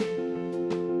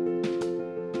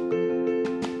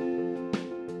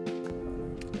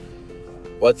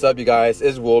What's up, you guys?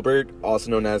 It's Wilbert,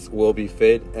 also known as Will Be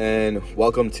Fit, and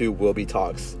welcome to Will Be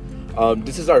Talks.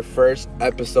 This is our first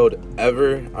episode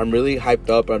ever. I'm really hyped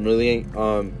up. I'm really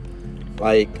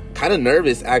kind of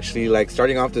nervous actually,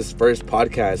 starting off this first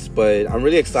podcast, but I'm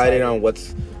really excited on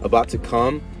what's about to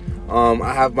come.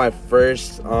 I have my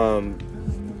first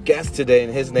guest today,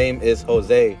 and his name is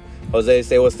Jose. Jose,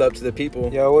 say what's up to the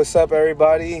people. Yo, what's up,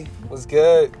 everybody? What's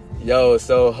good? Yo,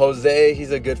 so Jose,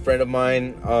 he's a good friend of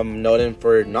mine. Known him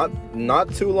for not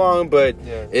too long, but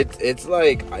yeah. It's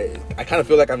like I kind of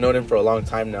feel like I've known him for a long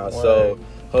time now. Word. So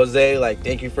Jose,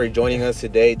 thank you for joining us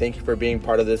today. Thank you for being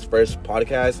part of this first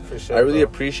podcast. For sure, I really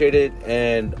appreciate it,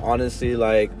 and honestly,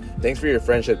 thanks for your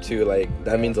friendship too.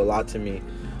 That means a lot to me.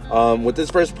 With this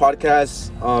first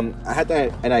podcast, I had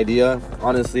an idea.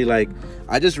 Honestly,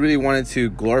 I just really wanted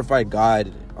to glorify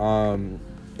God.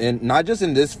 And not just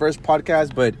in this first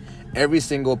podcast, but every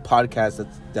single podcast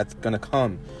that's gonna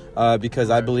come, because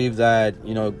I believe that,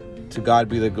 to God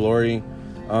be the glory.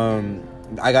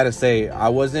 I gotta say, I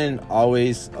wasn't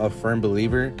always a firm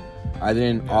believer. I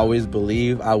didn't always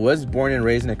believe. I was born and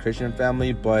raised in a Christian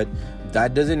family, but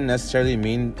that doesn't necessarily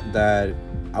mean that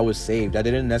I was saved. That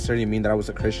didn't necessarily mean that I was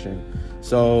a Christian.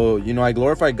 So, I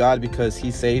glorify God because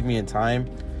He saved me in time.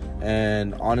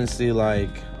 And honestly, I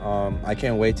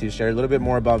can't wait to share a little bit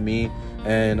more about me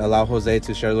and allow Jose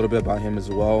to share a little bit about him as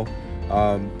well.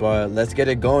 But let's get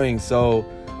it going. So,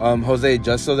 Jose,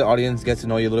 just so the audience gets to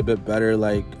know you a little bit better,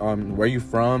 where are you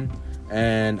from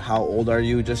and how old are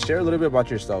you? Just share a little bit about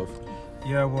yourself.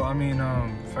 Yeah, well,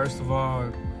 first of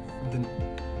all,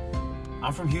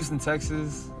 I'm from Houston,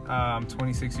 Texas. I'm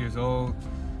 26 years old.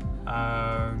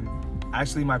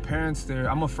 Actually, my parents,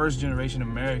 I'm a first-generation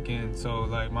American, so,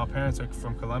 my parents are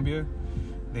from Colombia.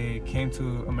 They came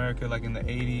to America, in the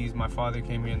 80s. My father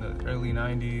came here in the early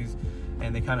 90s,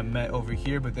 and they kind of met over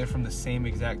here, but they're from the same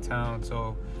exact town.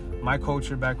 So my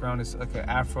culture background is an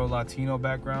Afro-Latino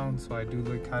background, so I do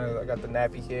look I got the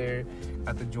nappy hair,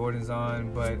 got the Jordans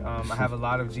on, but I have a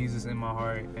lot of Jesus in my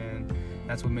heart, and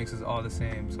that's what makes us all the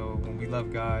same. So when we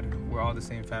love God, we're all the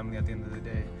same family at the end of the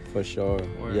day. For sure.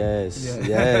 Word. Yes.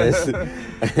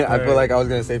 I feel like I was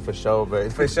going to say for sure,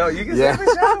 but... For sure. You can say for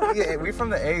sure. Yeah, we from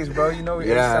the A's, bro.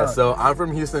 Yeah, so I'm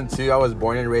from Houston, too. I was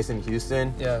born and raised in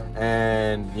Houston. Yeah.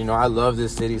 And, I love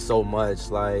this city so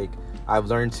much. I've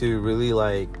learned to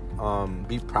really,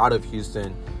 be proud of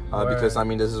Houston. Because,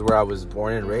 this is where I was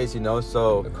born and raised,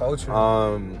 so... The culture.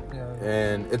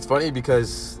 And it's funny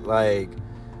because,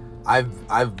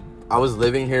 I was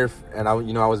living here, and I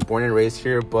was born and raised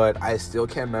here, but I still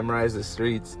can't memorize the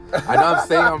streets. I know I'm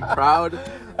saying I'm proud,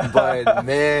 but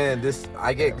man,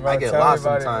 I get lost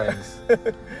sometimes.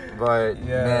 But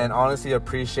man, honestly,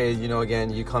 appreciate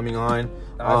again you coming on.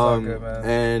 All good, man.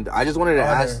 And I just wanted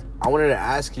to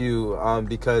ask you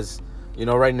because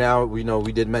right now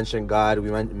we did mention God, we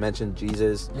mentioned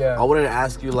Jesus. Yeah. I wanted to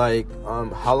ask you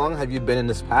how long have you been in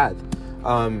this path?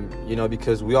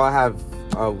 Because we all have.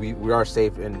 We are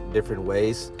saved in different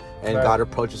ways, and right. God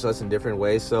approaches us in different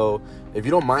ways. So if you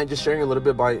don't mind just sharing a little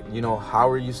bit about, how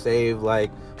are you saved,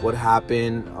 what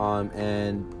happened,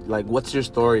 and what's your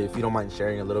story, if you don't mind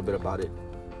sharing a little bit about it.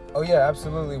 Oh yeah,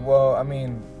 absolutely. Well,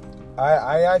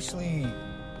 I actually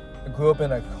grew up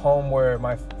in a home where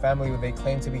my family, they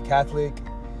claimed to be Catholic,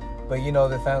 but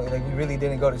the family, we really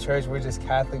didn't go to church. We're just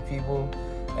Catholic people,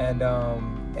 and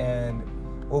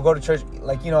we'll go to church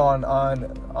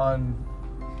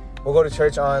we'll go to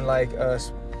church on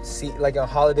on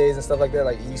holidays and stuff like that,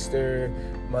 like Easter,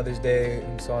 Mother's Day,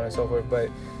 and so on and so forth. But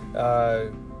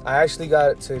I actually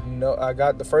got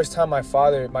the first time my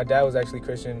dad was actually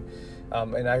Christian,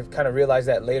 and I kind of realized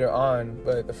that later on.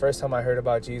 But the first time I heard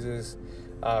about Jesus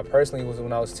personally was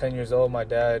when I was 10 years old. My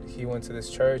dad, he went to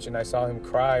this church, and I saw him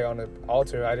cry on the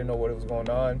altar. I didn't know what was going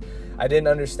on. I didn't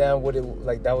understand what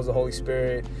that was the Holy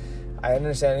Spirit. I didn't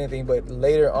understand anything, but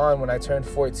later on, when I turned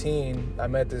 14, I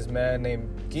met this man named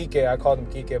Kike. I called him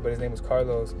Kike, but his name was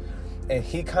Carlos. And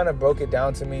he kind of broke it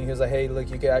down to me. He was like, hey, look,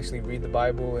 you can actually read the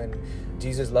Bible, and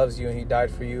Jesus loves you, and He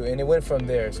died for you. And it went from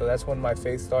there. So that's when my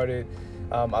faith started.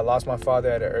 I lost my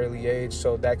father at an early age,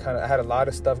 so that I had a lot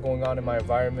of stuff going on in my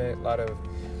environment, a lot of,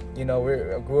 I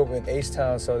grew up in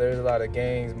H-Town, so there's a lot of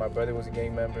gangs. My brother was a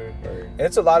gang member. Right. And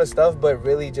it's a lot of stuff, but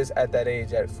really just at that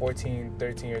age, at 14,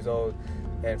 13 years old,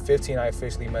 and 15, I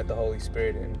officially met the Holy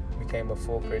Spirit and became a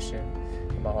full Christian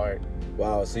in my heart.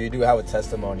 Wow, so you do have a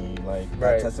testimony.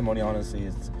 That testimony, honestly,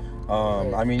 is...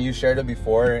 you shared it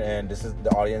before, and this is the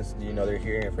audience, they're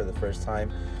hearing it for the first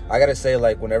time. I gotta say,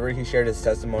 whenever he shared his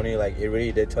testimony, it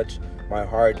really did touch my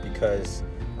heart because,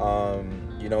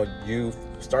 you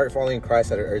started following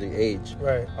Christ at an early age.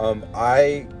 Right.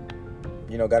 I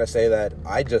gotta say that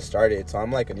I just started, so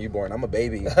I'm like a newborn. I'm a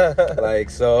baby. Like,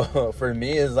 so for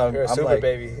me is You're a I'm super like,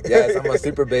 baby. Yes, I'm a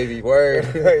super baby.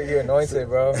 Word. You're anointed,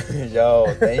 bro.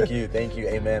 Yo, thank you.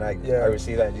 Amen. I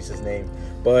receive that in Jesus' name.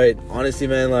 But honestly,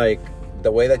 man, like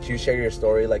the way that you share your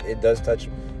story, like it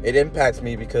impacts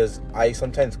me, because I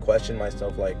sometimes question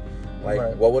myself, like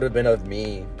right. What would have been of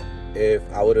me if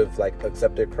I would have like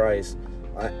accepted Christ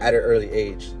at an early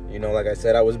age. Like I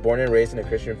said, I was born and raised in a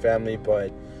Christian family,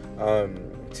 but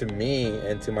to me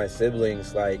and to my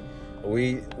siblings, like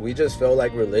we just felt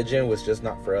like religion was just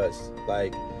not for us.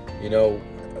 Like,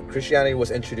 Christianity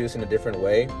was introduced in a different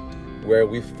way, where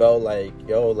we felt like,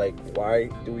 why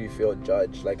do we feel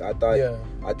judged? Like I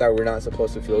thought we're not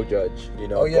supposed to feel judged,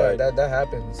 Oh yeah, but that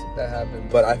happens.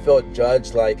 But I felt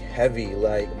judged like heavy.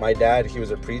 Like my dad, he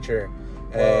was a preacher,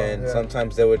 and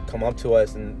sometimes they would come up to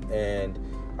us and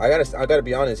I gotta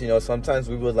be honest, sometimes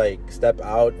we would like step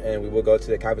out and we would go to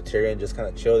the cafeteria and just kind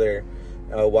of chill there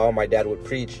while my dad would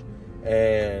preach.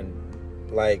 And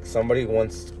like somebody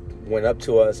once went up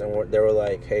to us and they were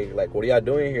like, "Hey, like what are y'all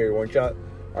doing here?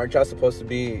 Aren't y'all supposed to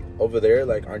be over there?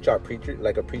 Like, aren't y'all a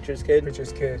preacher's kid?"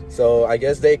 Preacher's kid. So I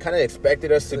guess they kind of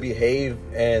expected us to behave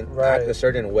and act a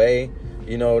certain way.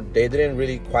 They didn't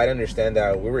really quite understand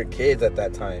that we were kids at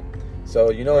that time.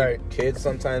 So kids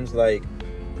sometimes like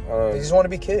they just want to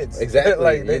be kids.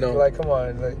 Exactly. Like come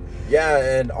on. Like,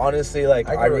 yeah, and honestly, like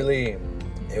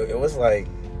it was like,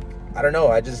 I don't know.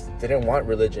 I just didn't want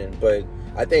religion, but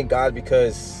I thank God,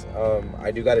 because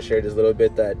I do got to share this little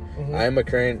bit that I am a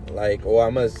current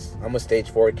I'm a stage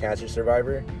 4 cancer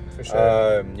survivor. For sure.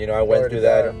 I went through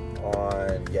that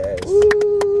on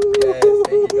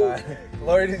thank you God.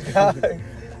 Glory to God.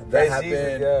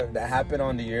 That happened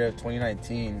on the year of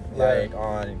 2019. Like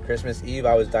on Christmas Eve,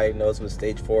 I was diagnosed with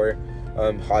stage 4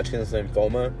 Hodgkin's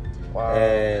lymphoma. Wow.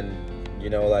 And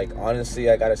like honestly,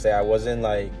 I gotta say, I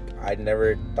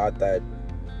never thought that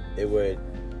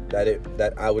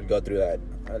that I would go through that.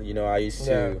 I used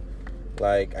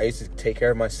to take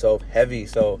care of myself heavy,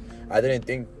 so I didn't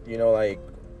think,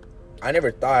 I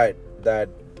never thought that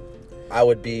I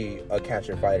would be a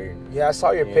cancer fighter. Yeah, I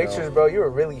saw your pictures, bro. You were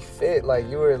really fit. Like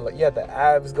you had the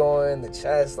abs going, the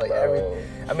chest, like everything.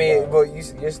 I mean, but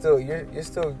you're still you're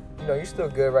still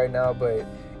good right now, but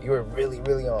you were really,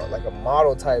 really on like a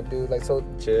model type dude. Like so,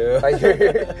 chill. Like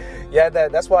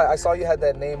that's why I saw you had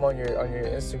that name on your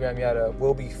Instagram. You had a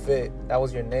 "Will Be Fit." That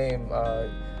was your name. I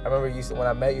remember when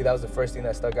I met you, that was the first thing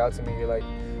that stuck out to me. You're like,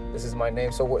 "This is my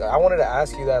name." So I wanted to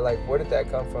ask you that, like, where did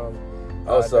that come from?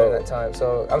 During that time.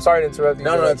 So I'm sorry to interrupt you.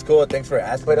 No, it's cool. Thanks for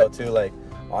asking though too. Like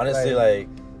honestly,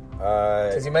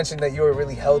 because you mentioned that you were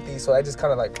really healthy, so I just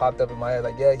kind of like popped up in my head.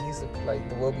 Like, yeah, he's like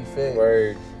the Will Be Fit.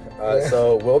 Word.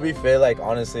 So Will Be Fit. Like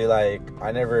honestly, like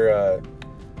I never.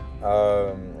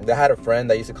 They had a friend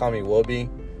that used to call me Wilby,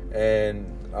 and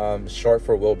short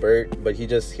for Wilbert, but he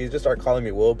just started calling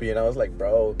me Wilby, and I was like,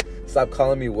 bro, stop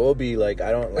calling me Wilby. Like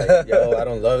I don't like I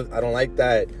don't like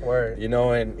that. Word.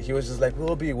 And he was just like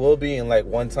Wilby, and like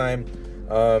one time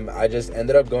I just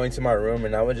ended up going to my room,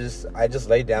 and I just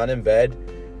laid down in bed,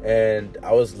 and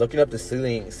I was looking up the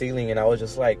ceiling, and I was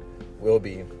just like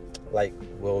Wilby.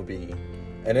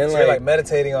 And then so you're like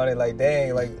meditating on it, like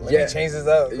dang, like let me change this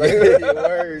up. Like,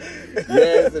 word.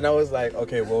 Yes, and I was like,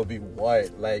 okay, will be what?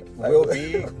 Like will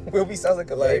be sounds like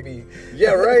a baby.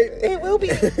 Yeah, right. It will be.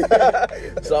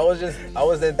 So I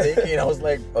was then thinking, I was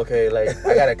like, okay, like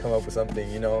I gotta come up with something,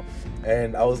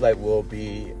 And I was like, will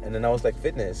be, and then I was like,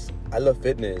 fitness. I love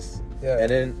fitness. Yeah.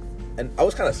 And I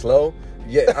was kind of slow.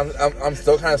 Yeah, I'm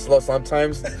still kind of slow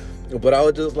sometimes, but I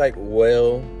was just like,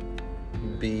 will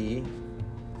be.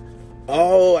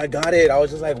 Oh, I got it. I was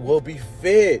just like, we'll be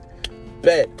fit.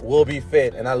 Bet, we'll be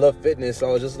fit. And I love fitness, so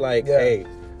I was just like, hey,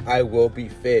 I will be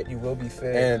fit. You will be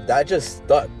fit. And that just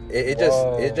stuck. It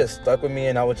just stuck with me,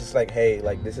 and I was just like, hey,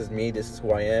 like this is me, this is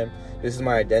who I am, this is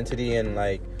my identity, and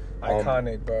like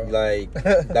iconic, bro. Like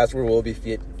that's where will be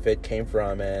fit came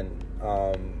from. And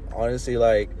honestly,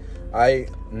 like I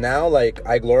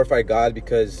glorify God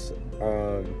because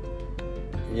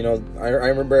I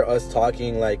remember us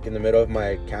talking like in the middle of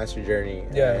my cancer journey,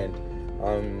 and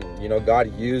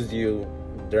God used you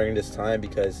during this time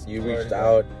because you reached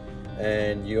out,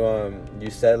 and you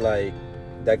said like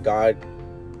that God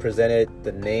presented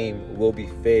the name Will Be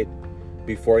Fit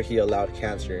before He allowed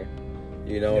cancer,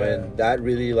 and that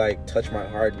really like touched my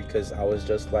heart because I was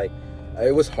just like,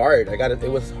 it was hard.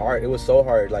 It was hard. It was so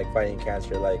hard, like fighting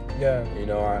cancer. Like, I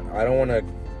don't want to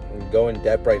go in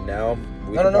depth right now.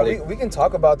 We can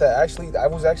talk about that. Actually, I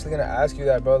was actually gonna ask you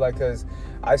that, bro. Like, cause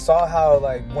I saw how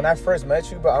like when I first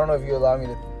met you, but I don't know if you allow me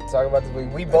talk about this.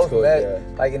 But we both met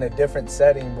like in a different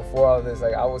setting before all this.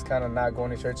 Like I was kind of not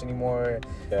going to church anymore,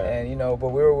 and you know, but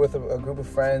we were with a group of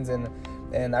friends, and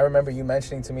I remember you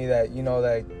mentioning to me that, you know,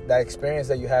 like that experience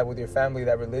that you had with your family,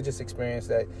 that religious experience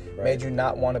that made you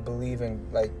not want to believe in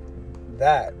like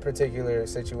that particular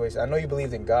situation. I know you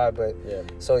believed in God, but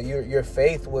so your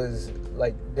faith was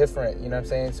like different, you know what I'm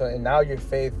saying? So, and now your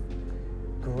faith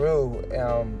grew.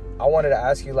 I wanted to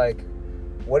ask you, like,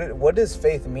 what does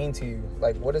faith mean to you?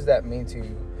 Like, what does that mean to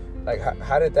you? Like,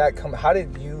 how did that come? How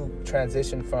did you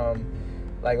transition from,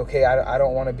 like, okay, I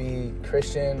don't want to be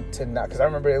Christian to not? Because I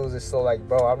remember it was just so like,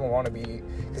 bro, I don't want to be,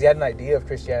 because you had an idea of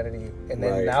Christianity, and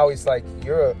then now it's like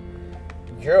you're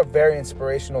a very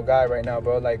inspirational guy right now,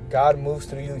 bro. Like, God moves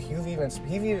through you.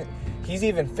 He's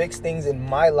even fixed things in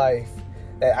my life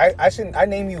that I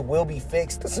name you Will Be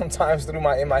Fixed sometimes in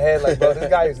my head. Like, bro, this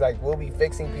guy is like will be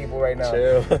fixing people right now.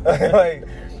 Chill. Like,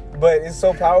 but it's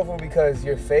so powerful because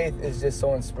your faith is just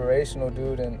so inspirational,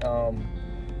 dude. And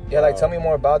like, tell me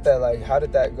more about that. Like, how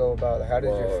did that go about? Like, how did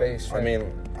your faith strengthen? I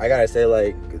mean, I gotta say,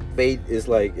 like, faith is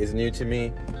new to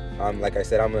me. Like I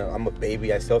said, I'm a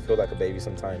baby. I still feel like a baby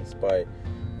sometimes, but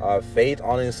faith,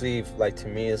 honestly, like, to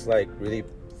me, is like really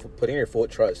putting your full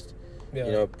trust. You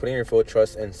know, putting your full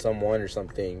trust in someone or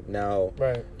something. Now,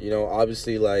 you know,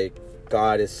 obviously, like,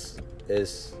 God is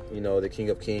you know, the King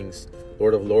of Kings,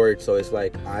 Lord of Lords. So it's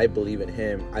like, I believe in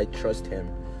Him. I trust Him.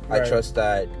 I trust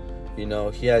that, you know,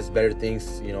 He has better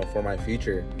things, you know, for my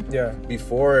future.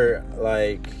 Before,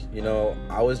 like, you know,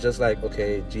 I was just like,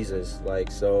 okay, Jesus, like,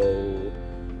 so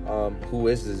who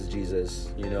is this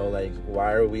Jesus? You know, like,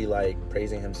 why are we like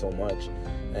praising Him so much?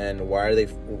 And why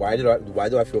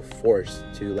do I feel forced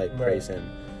to like praise Him?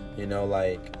 You know,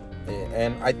 like,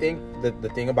 and I think the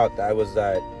thing about that was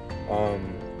that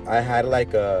I had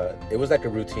like it was like a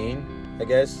routine, I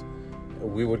guess.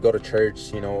 We would go to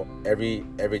church, you know, every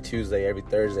Tuesday, every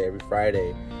Thursday, every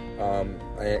Friday,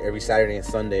 every Saturday and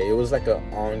Sunday. It was like an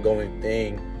ongoing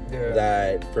thing.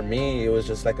 That for me, it was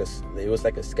just like a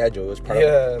schedule. It was part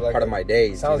of my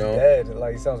days. Sounds, you know, dead.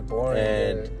 Like, it sounds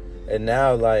boring. And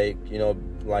now, like, you know,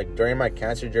 like during my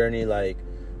cancer journey, like,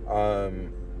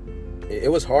 it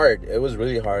was hard. It was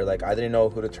really hard. Like, I didn't know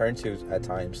who to turn to at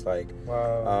times. Like,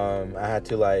 I had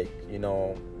to, like, you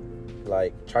know,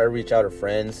 like, try to reach out to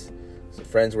friends. So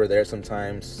friends were there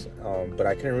sometimes, but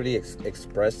I couldn't really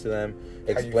explain to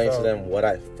them what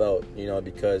I felt, you know,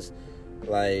 because,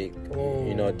 like,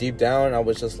 you know, deep down I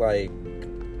was just like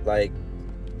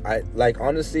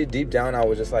honestly, deep down I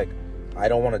was just like, I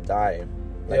don't want to die.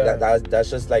 Like,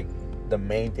 that's just like the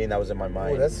main thing that was in my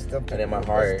mind and in my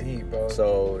heart. That's deep, bro.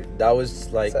 So that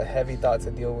was like, it's a heavy thought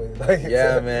to deal with. Like,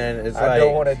 man, it's I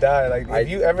don't want to die. Like, if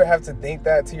you ever have to think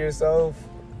that to yourself,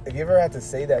 if you ever have to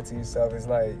say that to yourself, it's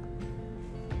like,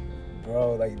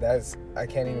 bro, like, that's, I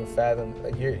can't even fathom.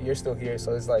 Like, you're still here,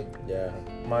 so it's like,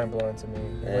 mind blowing to me.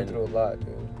 You went through a lot,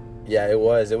 dude. Yeah, it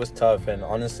was tough, and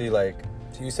honestly, like,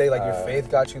 so you say, like, your faith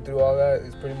got you through all that?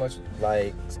 It's pretty much,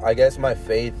 like, I guess my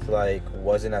faith, like,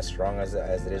 wasn't as strong as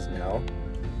it is now,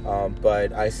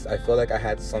 but I feel like I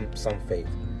had some faith,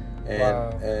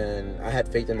 and I had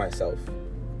faith in myself.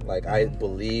 Like, I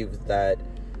believed that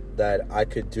I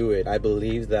could do it. I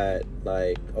believe that,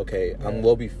 like, okay, I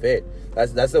will be fit.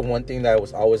 That's the one thing that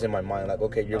was always in my mind. Like,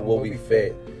 okay, you will be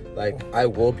fit. Like, I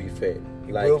will be fit.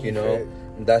 Like, you know,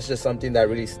 that's just something that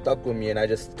really stuck with me. And I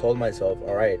just told myself,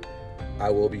 all right, I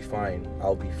will be fine.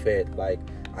 I'll be fit. Like,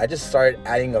 I just started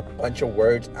adding a bunch of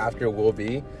words after will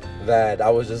be that I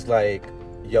was just like,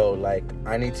 yo, like,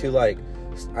 I need to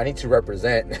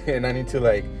represent and I need to,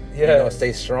 like, you know,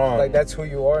 stay strong. Like, that's who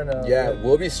you are now. Yeah,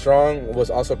 will be strong was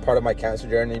also part of my cancer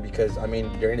journey because, I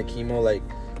mean, during the chemo, like,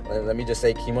 let me just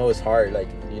say, chemo is hard. Like,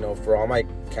 you know, for all my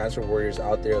cancer warriors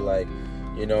out there, like,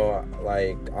 you know,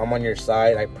 like, I'm on your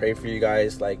side. I pray for you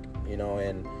guys, like, you know,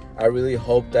 and I really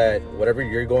hope that whatever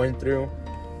you're going through,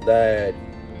 that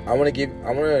I want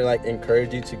to like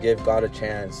encourage you to give God a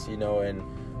chance, you know, and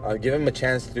give Him a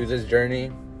chance through this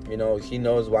journey. You know, He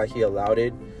knows why He allowed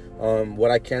it. What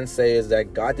I can say is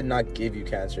that God did not give you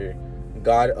cancer.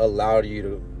 God allowed you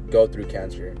to go through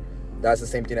cancer. That's the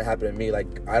same thing that happened to me. Like,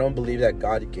 I don't believe that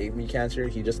God gave me cancer.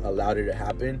 He just allowed it to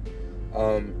happen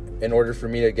in order for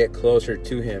me to get closer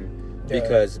to Him.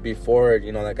 Because before,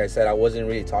 you know, like I said, I wasn't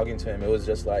really talking to Him. It was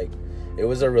just like, it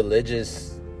was a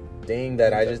religious thing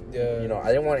that I just, you know, I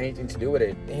didn't want anything to do with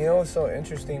it. You know, it's so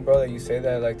interesting, bro, that you say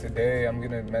that. Like, today, I'm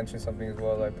going to mention something as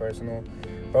well, like, personal.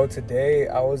 Bro, today,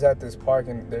 I was at this park,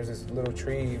 and there's this little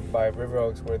tree by River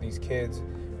Oaks where these kids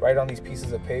write on these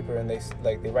pieces of paper, and they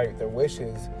write their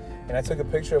wishes. And I took a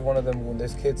picture of one of them when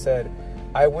this kid said,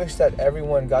 I wish that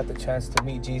everyone got the chance to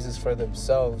meet Jesus for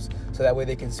themselves, so that way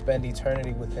they can spend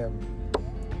eternity with him.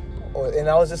 And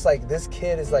I was just like, this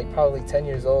kid is like probably 10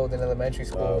 years old in elementary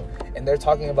school, and they're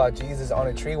talking about Jesus on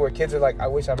a tree, where kids are like, I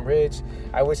wish I'm rich,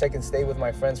 I wish I can stay with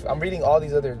my friends. I'm reading all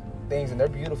these other things, and they're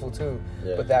beautiful too.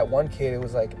 But that one kid, it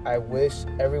was like, I wish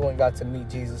everyone got to meet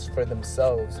Jesus for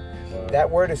themselves. That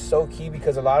word is so key,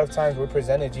 because a lot of times we're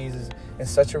presented Jesus in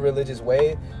such a religious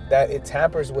way that it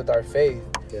tampers with our faith.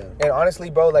 And honestly,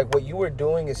 bro, like what you were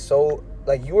doing is so,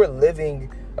 like, you were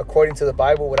living according to the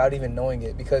Bible without even knowing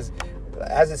it. Because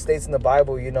as it states in the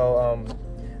Bible, you know,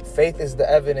 faith is the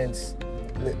evidence.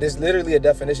 There's literally a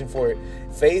definition for it.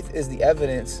 Faith is the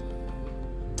evidence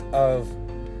of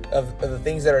the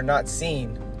things that are not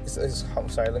seen. I'm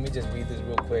sorry, let me just read this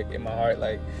real quick in my heart.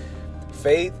 Like,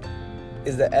 faith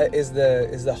is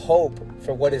the hope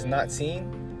for what is not seen.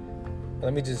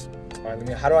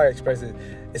 How do I express it?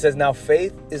 It says, now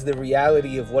faith is the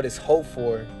reality of what is hoped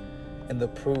for and the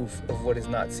proof of what is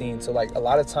not seen. So like a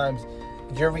lot of times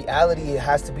your reality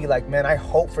has to be like, man, I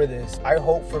hope for this. I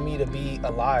hope for me to be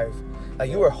alive. Like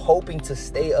you are hoping to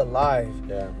stay alive.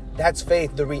 Yeah. That's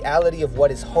faith, the reality of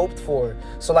what is hoped for.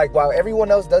 So like while everyone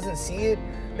else doesn't see it,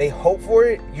 they hope for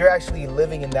it, you're actually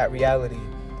living in that reality.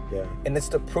 Yeah. And it's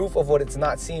the proof of what it's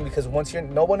not seen, because once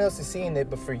no one else is seeing it,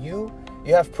 but for you,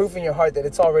 you have proof in your heart that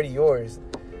it's already yours.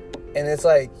 And it's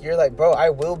like, you're like, bro, I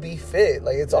will be fit.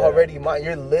 Like it's already mine.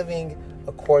 You're living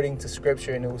according to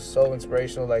scripture. And it was so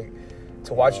inspirational, like,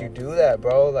 to watch you do that,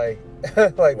 bro. Like,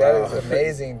 like that is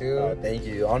amazing, dude. Thank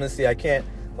you. Honestly, I can't,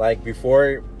 like,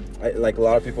 before, like, a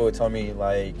lot of people would tell me,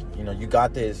 like, you know, you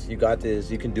got this, you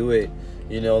can do it.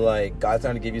 You know, like, God's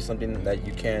trying to give you something that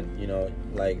you can't, you know,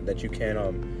 like, that you can't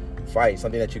fight,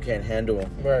 something that you can't handle.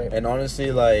 Right. And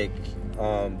honestly, like,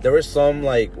 there were some,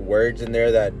 like, words in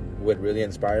there that would really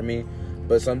inspire me.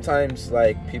 But sometimes,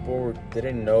 like, people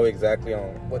didn't know exactly on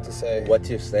what to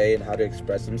say and how to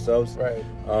express themselves. Right.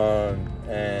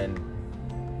 And,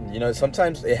 you know,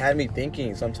 sometimes it had me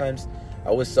thinking. Sometimes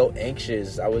I was so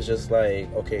anxious. I was just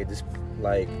like, okay, this,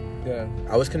 like, yeah.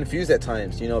 I was confused at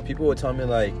times. You know, people would tell me,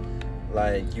 like,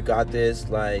 you got this,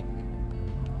 like,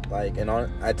 and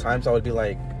at times I would be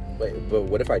like, wait, but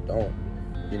what if I don't?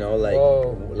 You know, like,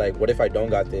 like, what if I don't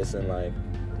got this? And, like,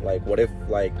 what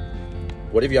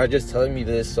if y'all just telling me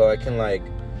this so I can, like,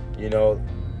 you know,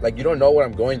 like, you don't know what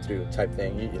I'm going through type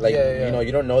thing. You, like, you know,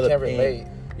 you don't know the pain. Relate.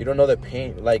 You don't know the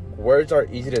pain. Like, words are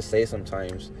easy to say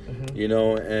sometimes, you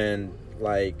know, and,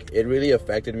 like, it really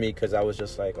affected me because I was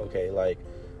just like, okay, like,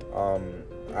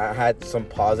 I had some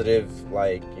positive,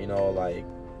 like, you know, like,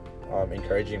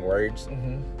 encouraging words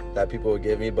that people would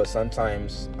give me, but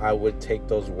sometimes I would take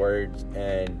those words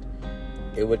and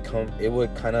it would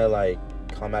kind of, like,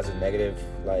 come as a negative,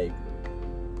 like,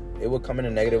 it would come in a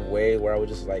negative way where I was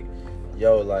just like,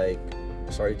 yo, like,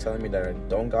 so are you telling me that I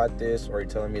don't got this, or are you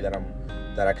telling me that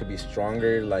I could be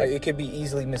stronger? Like, it could be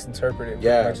easily misinterpreted.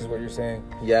 Yeah, much is what you're saying.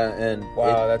 Yeah, and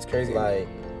wow, that's crazy. Like,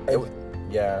 it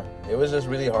was just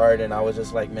really hard, and I was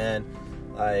just like, man,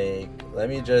 like, let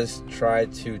me just try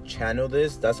to channel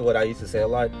this. That's what I used to say a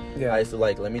lot. I used to,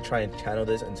 like, let me try and channel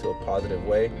this into a positive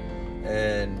way,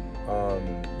 and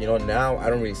you know, now I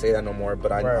don't really say that no more,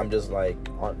 but I'm just like,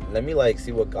 let me, like,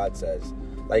 see what God says.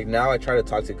 Like, now I try to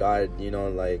talk to God, you know,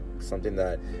 like, something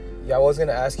that... Yeah, I was going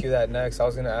to ask you that next. I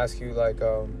was going to ask you, like,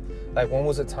 when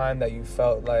was a time that you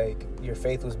felt like your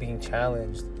faith was being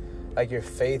challenged? Like, your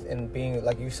faith in being,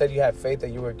 like, you said you had faith that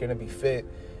you were going to be fit,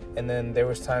 and then there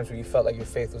was times where you felt like your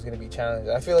faith was going to be challenged.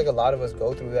 I feel like a lot of us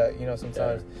go through that, you know,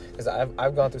 sometimes, because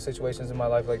I've gone through situations in my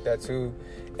life like that too.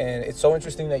 And it's so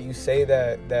interesting that you say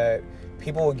that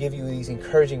people will give you these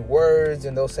encouraging words,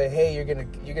 and they'll say, hey, you're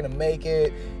gonna make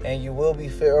it, and you will be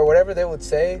fit, or whatever they would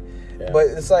say. But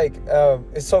it's like,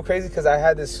 it's so crazy, because I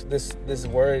had this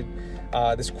word,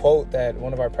 this quote that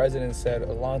one of our presidents said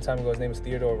a long time ago. His name is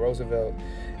Theodore Roosevelt.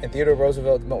 And Theodore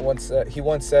Roosevelt once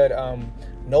said,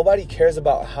 nobody cares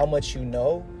about how much you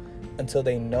know until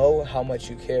they know how much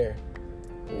you care.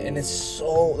 And it's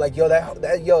so, like,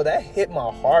 that hit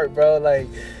my heart, bro. Like,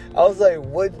 I was like,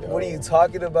 what are you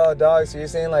talking about, dog? So you're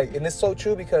saying, like, and it's so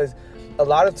true, because a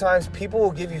lot of times people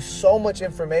will give you so much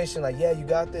information, like, yeah, you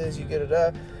got this, you get it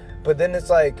up. But then it's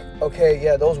like, okay,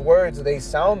 yeah, those words, they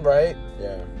sound right.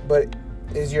 Yeah. But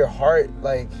is your heart,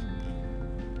 like,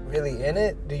 really in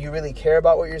it? Do you really care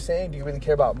about what you're saying? Do you really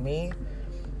care about me?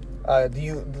 Do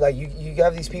you, like, you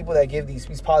have these people that give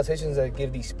these politicians that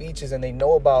give these speeches, and they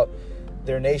know about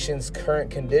their nation's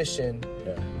current condition,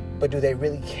 but do they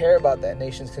really care about that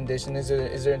nation's condition? Are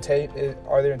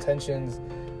their intentions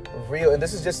real, and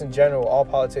this is just in general, all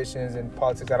politicians and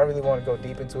politics. I don't really want to go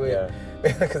deep into it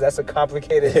because that's a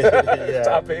complicated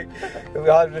topic. We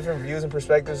all have different views and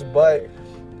perspectives, but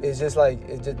it's just like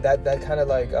that kind of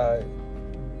like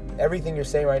everything you're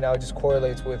saying right now just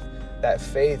correlates with that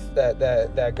faith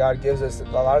that God gives us. A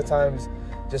lot of times,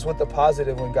 just with the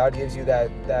positive, when God gives you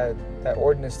that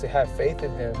ordinance to have faith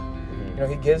in Him, you know,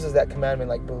 He gives us that commandment,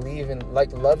 like believe in,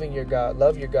 like loving your God,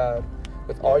 love your God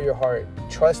with all your heart,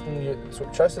 trust in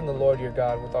the Lord your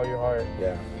God with all your heart.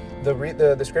 Yeah.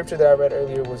 The scripture that I read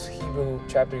earlier was Hebrew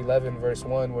chapter 11 verse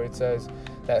 1, where it says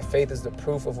that faith is the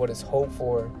proof of what is hoped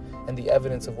for and the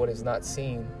evidence of what is not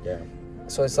seen. Yeah.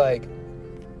 So it's like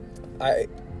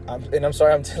I'm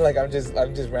sorry, I'm just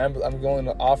rambling. I'm going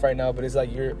off right now, but it's like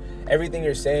everything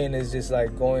you're saying is just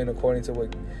like going according to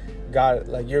what God,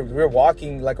 like you're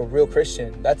walking like a real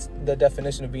Christian. That's the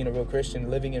definition of being a real Christian: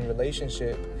 living in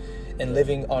relationship and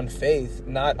living on faith,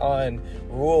 not on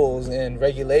rules and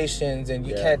regulations. And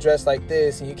you can't dress like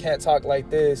this and you can't talk like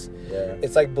this. Yeah.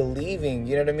 It's like believing.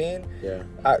 You know what I mean? Yeah.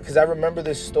 Because I remember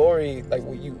this story, like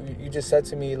what you just said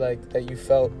to me, like that you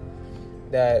felt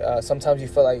that sometimes you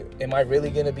feel like, am I really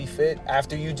going to be fit?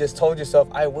 After you just told yourself,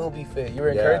 I will be fit. You were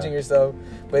encouraging yourself.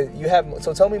 But you have...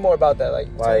 So tell me more about that.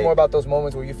 Like, tell me more about those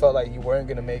moments where you felt like you weren't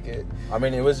going to make it. I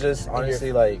mean, it was just,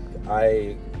 honestly, like,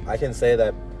 I can say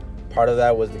that part of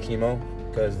that was the chemo.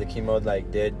 Because the chemo, like,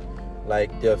 did...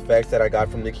 Like, the effects that I got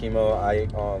from the chemo,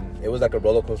 it was like a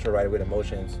roller coaster ride with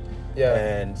emotions. Yeah.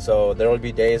 And so there would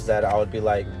be days that I would be,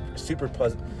 like, super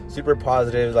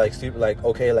positive, like, super, like,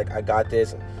 okay, like, I got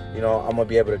this. You know, I'm gonna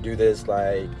be able to do this,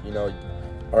 like, you know,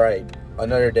 all right,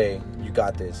 another day, you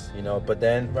got this, you know. But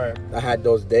then I had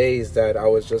those days that I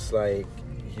was just like,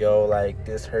 yo, like,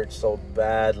 this hurts so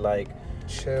bad, like,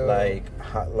 chill, like,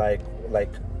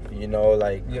 you know,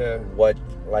 like,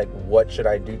 what should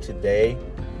I do today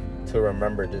to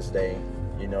remember this day,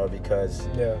 you know, because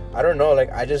I don't know,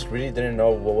 like, I just really didn't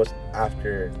know what was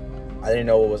after. I didn't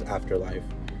know what was afterlife.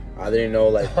 I didn't know,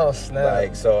 like, oh, snap.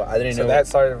 Like, so I didn't know. So that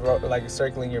started, like,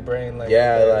 circling your brain, like,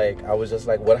 like, I was just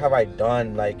like, what have I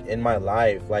done, like, in my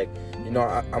life? Like, you know,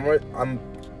 I'm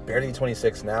barely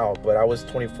 26 now, but I was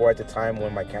 24 at the time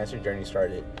when my cancer journey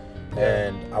started.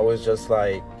 And I was just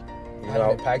like, you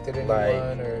know, impacted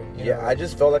anyone, like, or, you know? I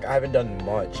just felt like I haven't done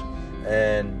much.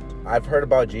 And I've heard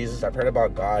about Jesus, I've heard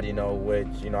about God, you know, which,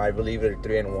 you know, I believe they're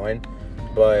 3 in 1.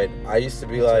 But I used to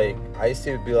be like,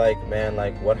 man,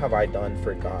 like, what have I done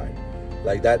for God?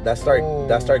 Like, that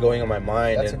started going on my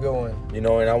mind. That's a good one. You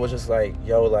know, and I was just like,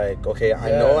 yo, like, okay, I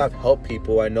know I've helped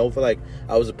people. I know, for like,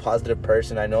 I was a positive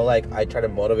person. I know, like, I try to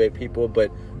motivate people, but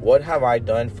what have I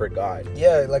done for God?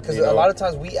 Yeah, like, because a lot of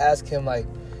times we ask Him, like,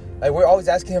 we're always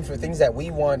asking Him for things that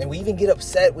we want, and we even get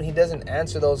upset when He doesn't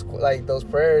answer those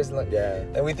prayers. Like,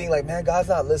 and we think, like, man, God's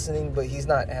not listening, but He's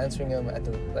not answering them at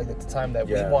the time that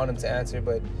we want Him to answer.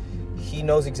 But He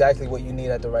knows exactly what you need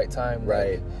at the right time.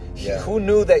 Right. Like, who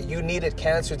knew that you needed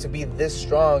cancer to be this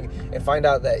strong, and find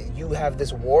out that you have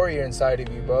this warrior inside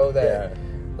of you, bro? That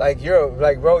like, you're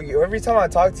like, bro. Every time I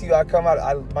talk to you, I come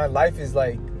out. My life is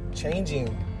like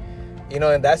changing. You know,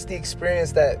 and that's the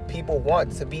experience that people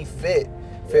want, to be fit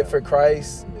for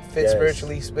Christ, fit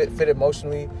spiritually, fit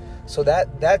emotionally. So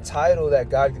that title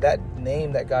that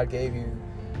name that God gave you,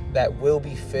 that will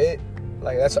be fit,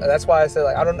 like, that's why I said,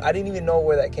 like, I didn't even know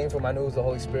where that came from. I knew it was the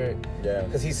Holy Spirit. Yeah.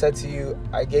 Because He said to you,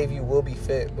 I gave you will be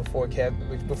fit before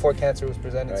cancer was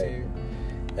presented to you.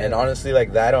 And honestly,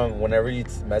 like, that whenever you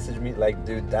message me, like,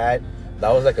 dude, that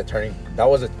was a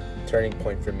turning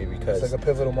point for me, because it's like a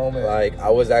pivotal moment. Like, I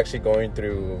was actually going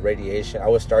through radiation. I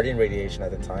was starting radiation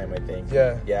at the time, I think.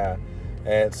 Yeah.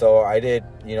 And so I did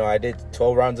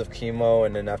 12 rounds of chemo,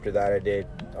 and then after that I did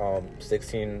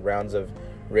 16 rounds of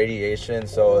radiation.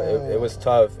 So it was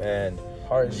tough, and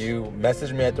harsh. You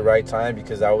messaged me at the right time,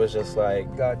 because I was just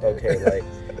like, God did. Okay, like,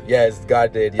 yes,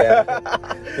 God did,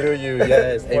 through you,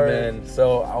 yes, amen.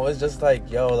 So I was just like,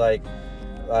 yo, like,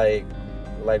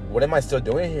 what am I still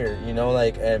doing here? You know,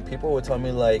 like, and people would tell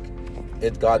me, like,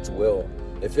 it's God's will.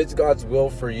 If it's God's will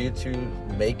for you to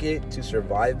make it, to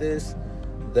survive this,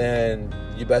 then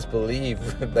you best believe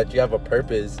that you have a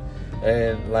purpose.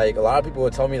 And, like, a lot of people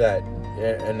would tell me that.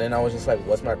 And then I was just like,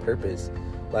 what's my purpose?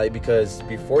 Like, because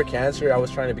before cancer, I was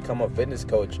trying to become a fitness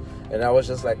coach. And I was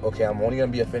just like, okay, I'm only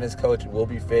going to be a fitness coach. We'll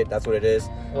be fit. That's what it is.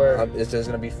 It's just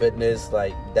going to be fitness.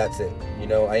 Like, that's it. You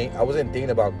know, I wasn't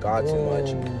thinking about God too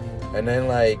much. And then,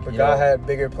 like, but God had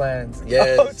bigger plans.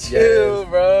 Yes, chill,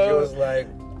 bro. He was like,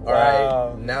 all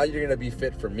right, now you're going to be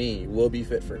fit for me. We'll be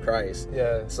fit for Christ.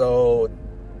 Yeah. So,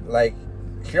 like,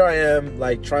 here I am,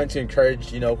 like, trying to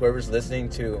encourage, you know, whoever's listening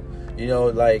to, you know,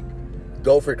 like,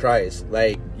 go for Christ.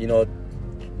 Like, you know,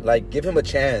 like, give him a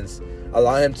chance.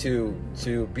 Allow him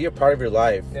to be a part of your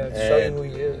life. Yeah, to show you who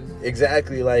he is.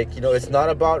 Exactly. Like, you know, it's not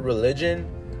about religion.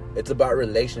 It's about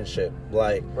relationship.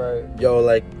 Like, right. Yo,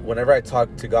 like, whenever I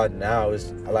talk to God now,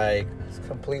 it's like... It's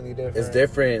completely different. It's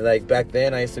different. Like, back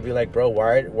then, I used to be like, bro,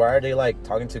 why are they, like,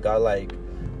 talking to God like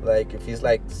if he's,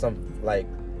 like, some, like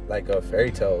a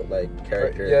fairy tale, like,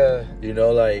 character. Yeah. You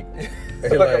know, like...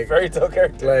 like a fairy tale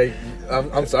character. Like,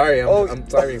 I'm sorry. I'm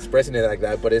sorry expressing it like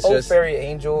that, but it's just... fairy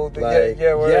angel. Like,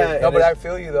 but I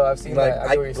feel you, though. I've seen like, that. I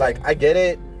get what you're saying. I get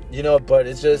it, you know, but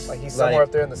it's just... Like, he's somewhere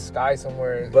up there in the sky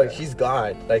somewhere. But he's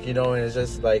God. Like, you know, and it's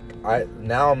just, like,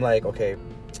 I'm like, okay,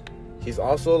 he's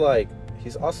also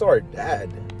our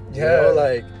dad. You know,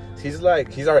 like, he's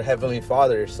our heavenly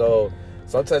father. So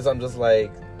sometimes I'm just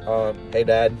like, hey,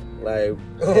 Dad, like,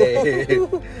 hey,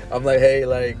 I'm like, hey,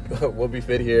 like, we'll be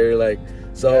fit here, like,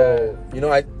 so, you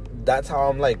know, that's how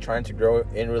I'm, like, trying to grow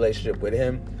in relationship with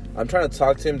him. I'm trying to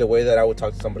talk to him the way that I would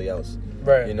talk to somebody else,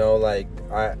 right? You know, like,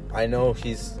 I know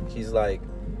he's like,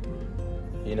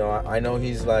 you know, I know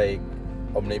he's, like,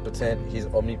 omnipotent, he's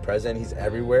omnipresent, he's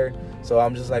everywhere, so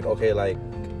I'm just like, okay, like,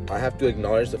 I have to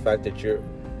acknowledge the fact that you're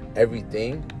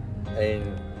everything,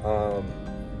 and,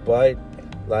 but,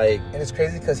 like... And it's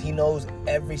crazy because he knows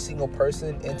every single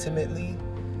person intimately.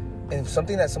 And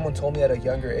something that someone told me at a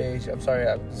younger age, I'm sorry,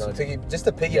 just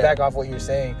to piggyback off what you're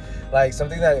saying, like,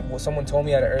 something that someone told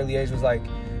me at an early age was like,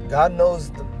 God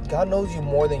knows you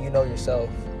more than you know yourself.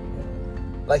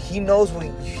 Like, he knows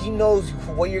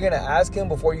what you're gonna ask him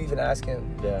before you even ask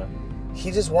him. Yeah. He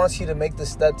just wants you to make the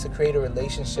step to create a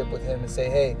relationship with him and say,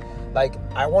 hey, like,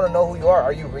 I want to know who you are.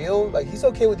 Are you real? Like, he's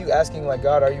okay with you asking, like,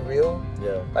 God, are you real?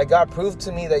 Yeah. Like, God, prove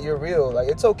to me that you're real. Like,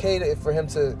 it's okay for him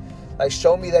to, like,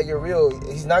 show me that you're real.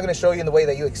 He's not going to show you in the way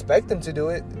that you expect him to do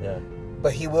it. Yeah.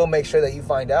 But he will make sure that you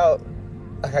find out.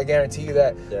 Like, I guarantee you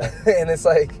that. Yeah. And it's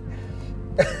like,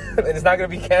 and it's not going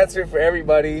to be cancer for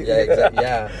everybody. Yeah, exactly.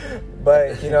 Yeah.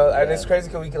 But, you know, and it's crazy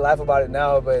because we can laugh about it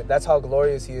now, but that's how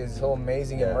glorious he is, so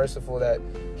amazing and merciful that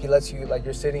he lets you, like,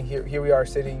 you're sitting here we are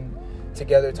sitting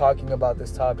together talking about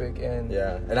this topic. And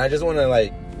and I just want to,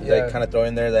 like kind of throw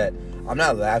in there that I'm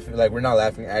not laughing, like, we're not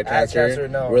laughing at cancer.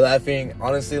 No. We're laughing,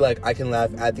 honestly, like, I can laugh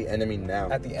at the enemy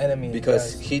now. At the enemy.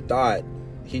 Because he thought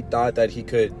that he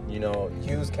could, you know,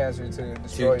 use cancer to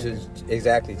destroy you.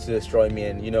 Exactly, to destroy me.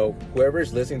 And, you know,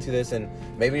 whoever's listening to this, and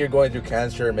maybe you're going through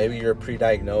cancer, maybe you're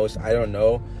pre-diagnosed, I don't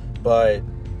know, but,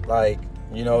 like,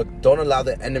 you know, don't allow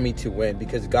the enemy to win,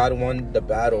 because God won the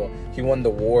battle. He won the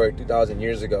war 2,000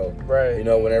 years ago. Right. You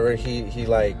know, whenever he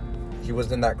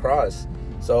was in that cross.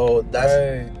 So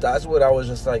that's what I was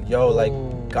just like, yo, like,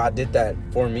 God did that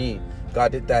for me.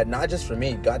 God did that not just for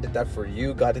me. God did that for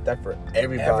you. God did that for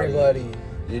everybody.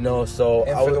 You know, so...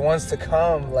 And for the ones to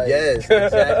come, like... Yes,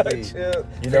 exactly.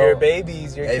 You know, your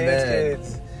babies, your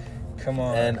kids. Come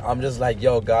on. And I'm just like,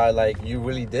 yo, God, like, you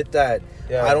really did that.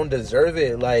 Yeah. I don't deserve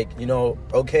it. Like, you know,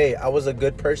 okay, I was a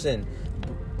good person.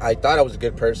 I thought I was a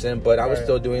good person, but I was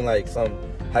still doing, like, some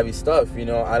heavy stuff, you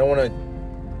know. I don't want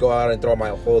to go out and throw my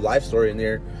whole life story in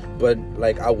there, but,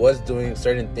 like, I was doing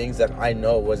certain things that I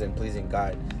know wasn't pleasing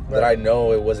God. That I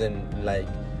know it wasn't, like,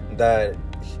 that...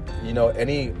 You know,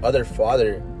 any other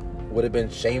father would have been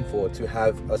shameful to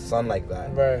have a son like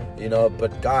that. Right. You know,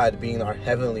 but God being our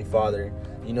heavenly Father,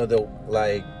 you know,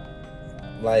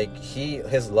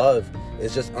 his love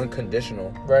is just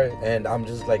unconditional. Right. And I'm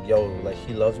just like, yo, like,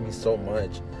 he loves me so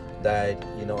much that,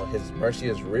 you know, his mercy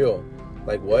is real.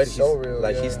 Like, what? It's so real.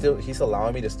 Like, he's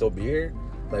allowing me to still be here.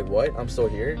 Like, what? I'm still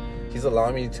here. He's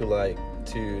allowing me to, like,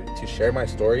 to share my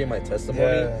story, my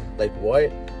testimony. Yeah. Like,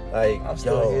 what? Like, I'm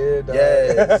still here, dog.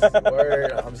 Yes,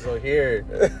 word, I'm still here.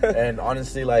 And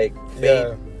honestly, like,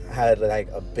 faith had, like,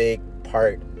 a big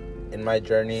part in my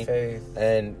journey. Faith.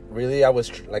 And really, I was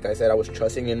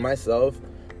trusting in myself.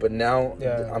 But now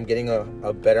I'm getting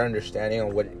a better understanding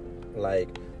on what,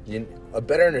 like, a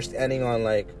better understanding on,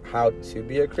 like, how to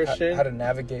be a Christian. How to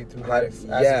navigate through life as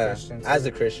a Christian. As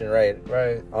a Christian, right.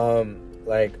 Right.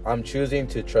 Like, I'm choosing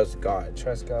to trust God.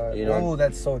 Trust God. You know, ooh,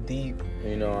 that's so deep.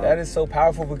 You know, that is so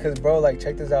powerful because, bro, like,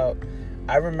 check this out.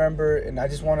 I remember, and I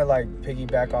just want to, like,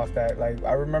 piggyback off that. Like,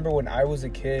 I remember when I was a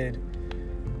kid,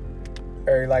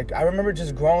 or, like, I remember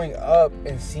just growing up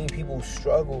and seeing people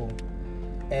struggle.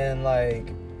 And,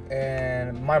 like,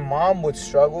 and my mom would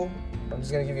struggle. I'm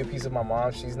just going to give you a piece of my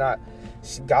mom.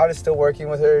 God is still working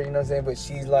with her, you know what I'm saying? But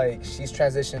she's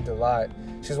transitioned a lot.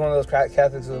 She's one of those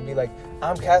Catholics who will be like,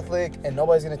 I'm Catholic and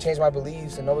nobody's going to change my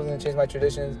beliefs and nobody's going to change my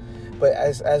traditions. But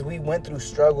as we went through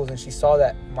struggles and she saw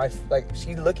that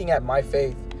she's looking at my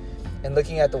faith and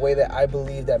looking at the way that I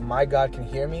believe that my God can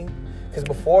hear me. Because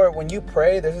before, when you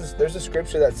pray, there's a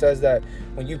scripture that says that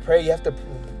when you pray, you have to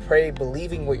pray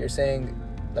believing what you're saying,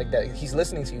 like that he's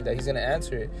listening to you, that he's going to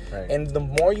answer it. Right. And the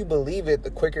more you believe it,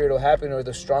 the quicker it'll happen, or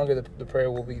the stronger the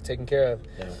prayer will be taken care of.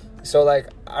 Yeah. So, like,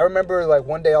 I remember, like,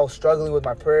 one day I was struggling with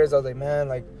my prayers. I was like, man,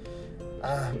 like,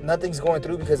 nothing's going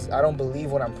through because I don't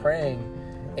believe when I'm praying.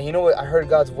 And you know what? I heard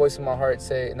God's voice in my heart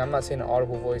say, and I'm not saying an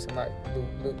audible voice, I'm not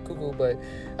cuckoo, but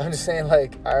I'm just saying,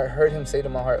 like, I heard him say to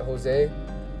my heart, Jose,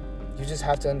 you just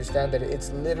have to understand that it's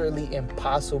literally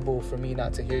impossible for me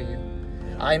not to hear you.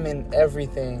 I'm in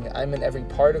everything. I'm in every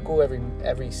particle,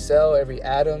 every cell, every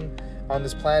atom on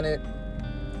this planet.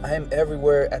 I am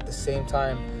everywhere at the same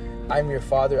time. I'm your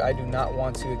father. I do not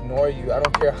want to ignore you. I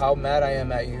don't care how mad I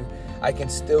am at you. I can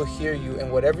still hear you.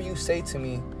 And whatever you say to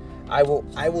me, I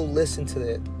will listen to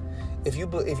it. If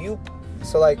you,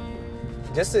 so like,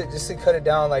 just to cut it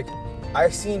down, like,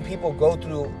 I've seen people go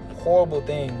through horrible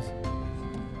things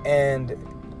and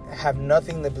have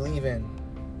nothing to believe in.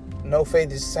 No faith,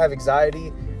 they just have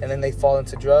anxiety, and then they fall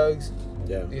into drugs.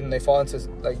 Yeah. And they fall into,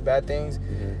 like, bad things.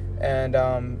 Mm-hmm.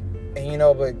 And you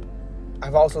know, but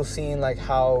I've also seen, like,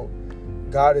 how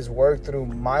God has worked through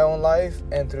my own life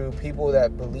and through people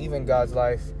that believe in God's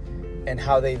life, and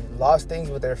how they've lost things,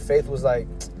 but their faith was like,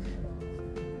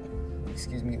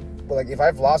 excuse me, but like, if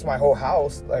I've lost my whole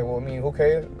house, like, well, I mean, who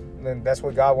cares? Then that's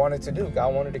what God wanted to do.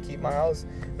 God wanted to keep my house.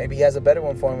 Maybe he has a better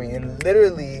one for me. And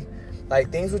literally,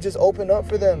 like, things would just open up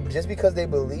for them just because they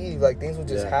believe. Like, things would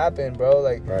just happen, bro.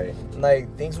 Like, right.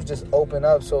 Like, things would just open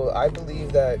up. So I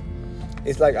believe that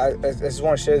it's like, I just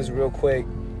want to share this real quick,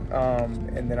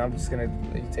 and then I'm just gonna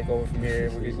take over from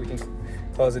here. We can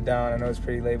close it down. I know it's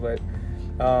pretty late, but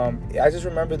I just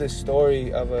remember this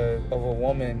story of a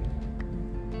woman,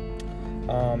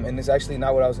 and it's actually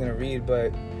not what I was gonna read,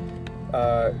 but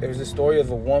it was a story of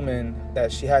a woman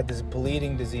that she had this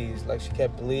bleeding disease. Like, she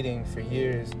kept bleeding for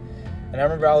years. And I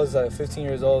remember I was 15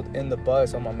 years old in the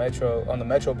bus on the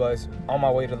metro bus on my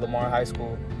way to Lamar High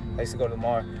School. I used to go to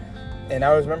Lamar. And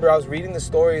I remember I was reading the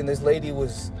story, and this lady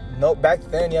was, back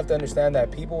then you have to understand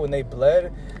that people, when they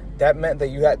bled, that meant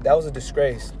that that was a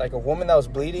disgrace. Like, a woman that was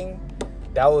bleeding,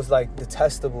 that was, like,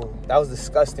 detestable. That was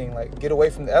disgusting. Like, get away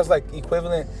from that. That was, like,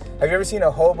 equivalent. Have you ever seen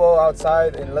a hobo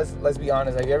outside? And let's be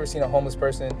honest. Have you ever seen a homeless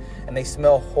person and they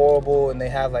smell horrible, and they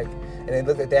have, like, and they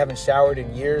look like they haven't showered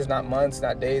in years, not months,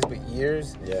 not days, but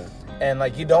years? Yeah. And,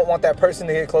 like, you don't want that person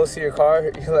to get close to your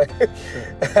car. You're like,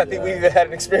 I think we even had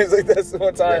an experience like this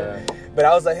one time. Yeah. But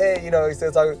I was like, hey, he's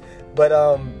still talking.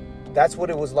 But that's what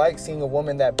it was like, seeing a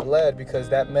woman that bled, because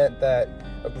that meant that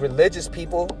religious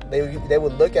people, they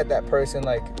would look at that person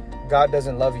like, God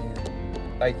doesn't love you.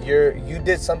 Like, you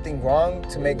did something wrong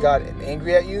to make God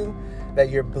angry at you, that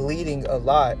you're bleeding a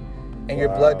lot and your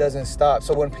blood doesn't stop.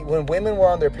 So when women were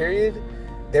on their period,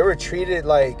 they were treated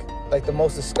like the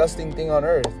most disgusting thing on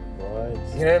earth.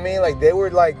 What? You know what I mean? Like, they were,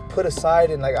 like, put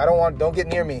aside and, like, don't get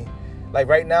near me. Like,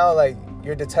 right now, like,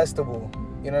 you're detestable.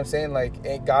 You know what I'm saying?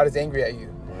 Like, God is angry at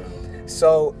you.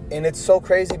 So, and it's so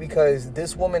crazy because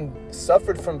this woman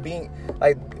suffered from being,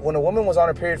 like, when a woman was on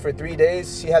her period for 3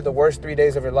 days, she had the worst 3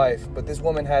 days of her life. But this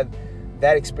woman had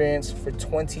that experience for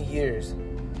 20 years.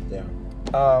 Yeah.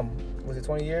 Was it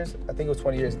 20 years? I think it was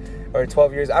 20 years or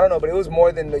 12 years. I don't know, but it was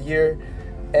more than a year.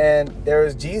 And there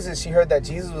was Jesus. She heard that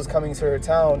Jesus was coming to her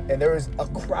town, and there was a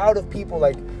crowd of people,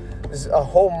 like, there's a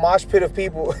whole mosh pit of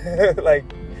people, like,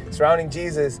 surrounding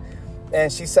Jesus. And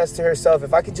she says to herself,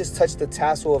 if I could just touch the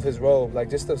tassel of his robe, like,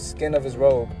 just the skin of his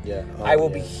robe, I will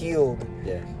be healed.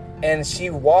 Yeah. And she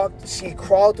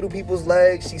crawled through people's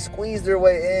legs. She squeezed her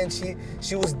way in.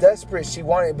 She was desperate. She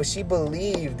wanted, but she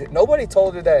believed. Nobody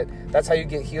told her that that's how you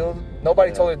get healed.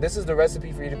 Nobody told her this is the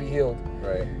recipe for you to be healed.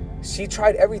 Right. She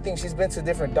tried everything. She's been to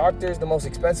different doctors, the most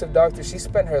expensive doctors. She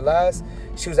spent her last.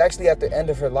 She was actually at the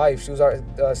end of her life. She was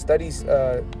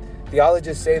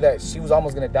theologians say that she was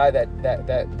almost going to die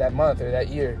that month or that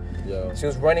year. Yeah. She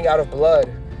was running out of blood.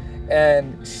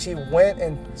 And she went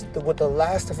and with the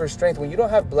last of her strength. When you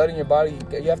don't have blood in your body,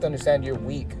 you have to understand you're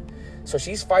weak. So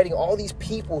she's fighting all these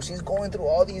people. She's going through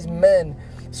all these men,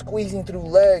 squeezing through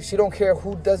legs. She don't care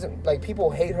who doesn't, like,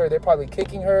 people hate her. They're probably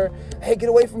kicking her. Hey, get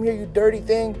away from here, you dirty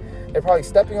thing. They're probably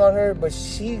stepping on her. But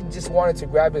she just wanted to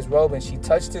grab his robe, and she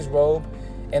touched his robe.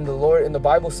 And the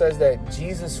Bible says that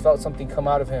Jesus felt something come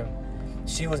out of him.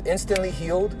 She was instantly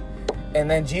healed.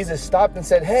 And then Jesus stopped and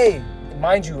said, hey,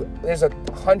 mind you, there's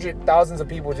 100,000s of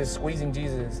people just squeezing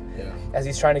Jesus as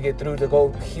he's trying to get through to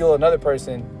go heal another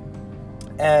person.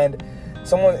 And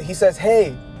he says,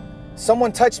 hey,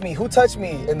 someone touched me. Who touched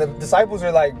me? And the disciples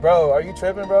are like, bro, are you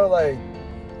tripping, bro? Like,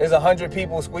 there's 100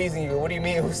 people squeezing you. What do you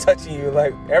mean who's touching you?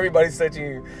 Like, everybody's touching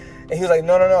you. And he was like,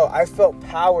 no. I felt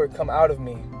power come out of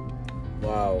me.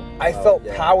 Wow. I felt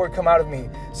power come out of me.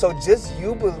 So just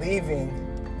you believing,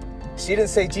 she didn't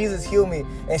say, Jesus, heal me.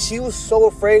 And she was so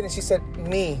afraid, and she said,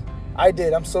 me, I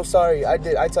did. I'm so sorry. I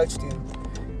did. I touched you.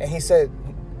 And he said,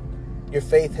 your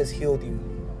faith has healed you.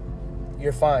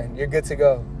 You're fine. You're good to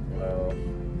go. Wow.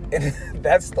 And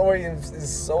that story is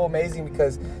so amazing,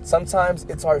 because sometimes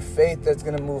it's our faith that's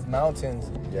going to move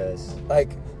mountains. Yes.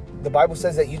 Like, the Bible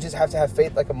says that you just have to have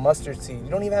faith like a mustard seed. You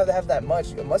don't even have to have that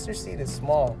much. A mustard seed is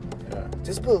small. Yeah.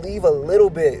 Just believe a little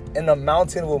bit, and the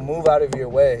mountain will move out of your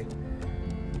way.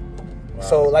 Wow.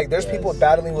 So, like, there's people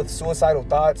battling with suicidal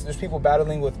thoughts. There's people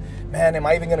battling with, man, am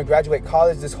I even going to graduate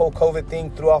college? This whole COVID thing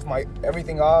threw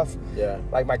everything off. Yeah.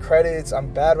 Like, my credits,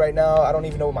 I'm bad right now. I don't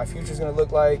even know what my future's going to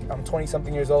look like. I'm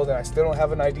 20-something years old, and I still don't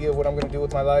have an idea of what I'm going to do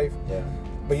with my life. Yeah.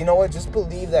 But you know what? Just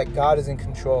believe that God is in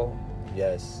control.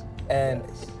 Yes. And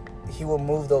he will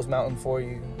move those mountains for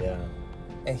you. Yeah.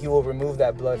 And he will remove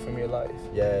that blood from your life.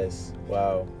 Yes.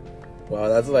 Wow. Wow,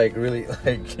 that's like really,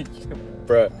 like,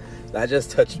 bruh, that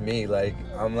just touched me. Like,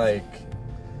 I'm like,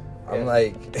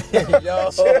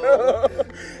 yo,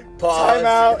 pause. Time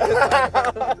out.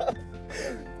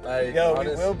 Like, yo, we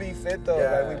will be fit though.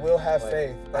 Yeah, like, we will have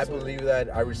faith. I believe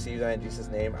that. I receive that in Jesus'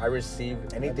 name. I receive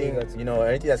anything,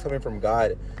 anything that's coming from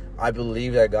God. I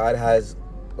believe that God has,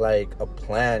 like, a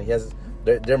plan. He has,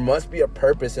 there must be a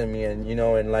purpose in me, and,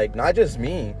 and, like, not just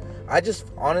me. I just,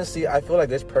 honestly, I feel like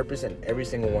there's purpose in every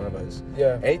single one of us.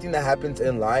 Yeah. Anything that happens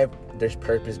in life, there's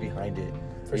purpose behind it.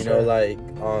 For sure. Like,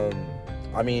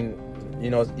 I mean,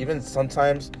 even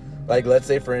sometimes, like, let's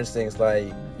say, for instance,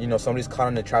 like, somebody's caught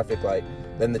on the traffic light,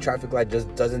 then the traffic light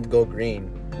just doesn't go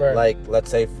green. Right. Like, let's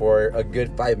say for a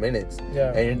good 5 minutes.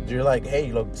 Yeah. And you're like,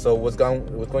 hey, look, so what's going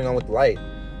on with the light?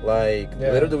 Like,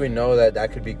 little do we know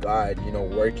that could be God,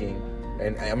 working.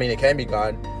 And, I mean, it can be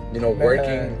God,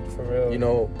 working, for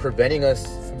real. Preventing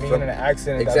us being in an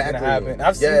accident. Exactly. That's gonna happen.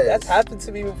 I've seen that's happened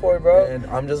to me before, bro. And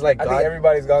I'm just like, I think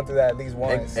everybody's gone through that at least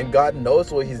once. And God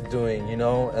knows what he's doing,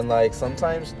 and, like,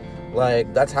 sometimes,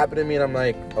 like, that's happened to me, and I'm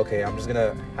like, okay, I'm just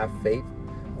gonna have faith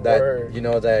that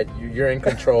that you're in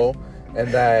control, and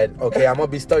that, okay, I'm gonna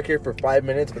be stuck here for 5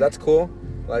 minutes, but that's cool.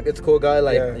 Like, it's cool, God.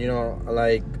 Like,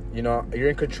 you're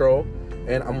in control,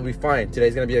 and I'm gonna be fine.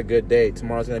 Today's gonna be a good day.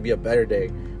 Tomorrow's gonna be a better day,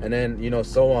 and then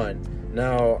so on.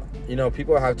 Now,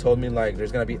 people have told me, like,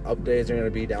 there's gonna be up days, there's gonna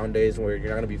be down days where you're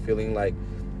not gonna be feeling like,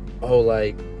 oh,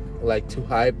 like too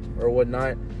hyped or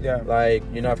whatnot. Yeah. Like,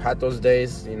 I've had those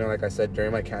days, like I said,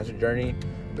 during my cancer journey.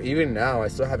 But even now, I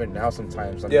still have it now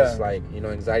sometimes. I'm just like,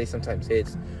 anxiety sometimes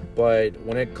hits. But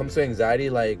when it comes to anxiety,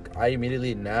 like, I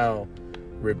immediately now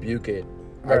rebuke it.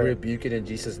 Right. I rebuke it in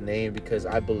Jesus' name, because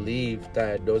I believe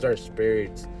that those are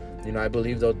spirits. I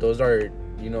believe that those are,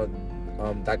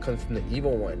 that comes from the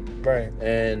evil one. Right.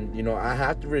 And, I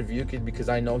have to rebuke it, because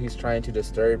I know he's trying to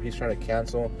disturb, he's trying to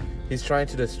cancel, he's trying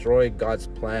to destroy God's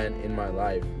plan in my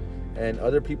life. And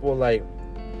other people, like,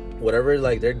 whatever,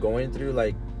 like, they're going through,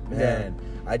 like, man,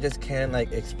 I just can't,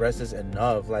 like, express this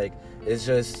enough. Like, it's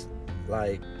just,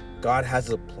 like, God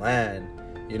has a plan.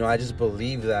 I just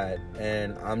believe that.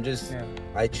 And I'm just,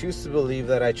 I choose to believe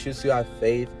that. I choose to have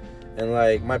faith. And,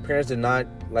 like, my parents did not,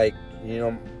 like,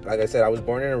 like I said, I was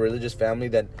born in a religious family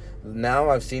that now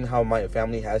I've seen how my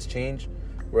family has changed.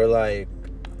 Where,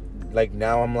 like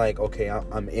now I'm like, okay,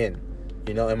 I'm in.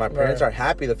 And my parents are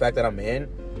happy the fact that I'm in.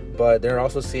 But they're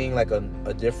also seeing, like, a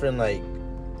different, like,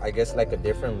 I guess, like, a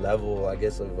different level, I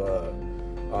guess, of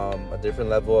a different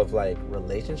level of, like,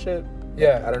 relationship.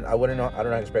 Yeah. I don't know how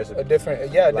to express it. A different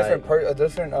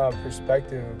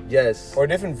perspective. Yes. Or a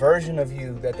different version of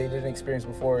you that they didn't experience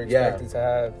before or expected to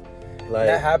have. Like,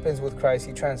 that happens with Christ.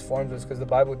 He transforms us, because the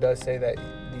Bible does say that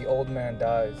the old man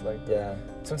dies. Like,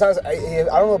 sometimes, I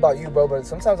don't know about you, bro, but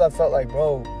sometimes I felt like,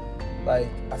 bro, like,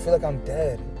 I feel like I'm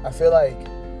dead. I feel like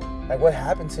what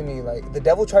happened to me? Like, the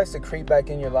devil tries to creep back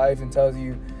in your life and tells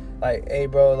you, like, hey,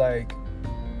 bro, like,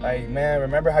 man,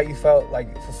 remember how you felt,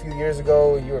 like, a few years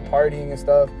ago when you were partying and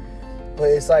stuff? But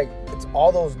it's like, it's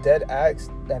all those dead acts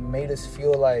that made us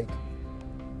feel like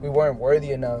we weren't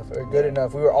worthy enough or good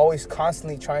enough. We were always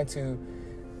constantly trying to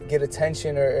get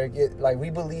attention or get, like, we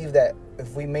believe that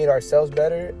if we made ourselves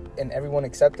better and everyone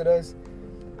accepted us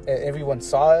and everyone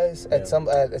saw us at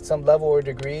some level or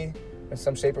degree, in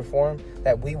some shape or form,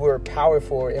 that we were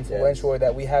powerful or influential or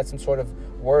that we had some sort of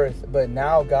worth. But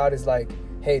now God is like,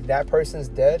 hey, that person's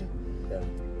dead,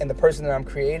 and the person that I'm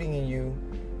creating in you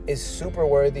is super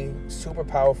worthy, super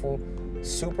powerful,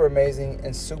 super amazing,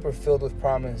 and super filled with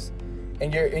promise.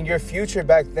 And your future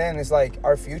back then is like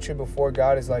our future before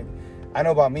God is like, I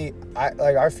know about me,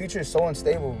 our future is so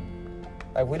unstable.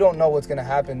 Like, we don't know what's gonna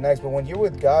happen next. But when you're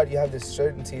with God, you have this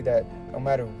certainty that no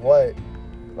matter what,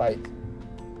 like,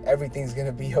 everything's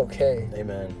gonna be okay.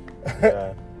 Amen.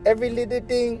 Yeah. Every little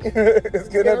thing is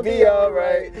gonna be all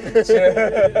right.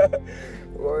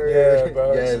 Yeah,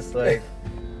 bro. Yes, like,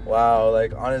 wow,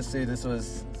 like, honestly, this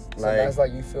was, like... Sometimes,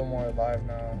 like, you feel more alive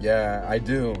now. Yeah, I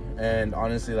do. And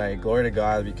honestly, like, glory to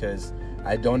God, because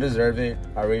I don't deserve it.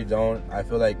 I really don't. I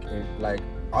feel like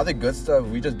all the good stuff,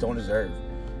 we just don't deserve.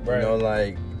 Right. You know,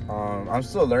 like, I'm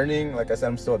still learning. Like I said,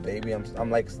 I'm still a baby. I'm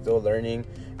like, still learning.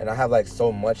 And I have, like,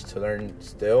 so much to learn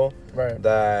still. Right.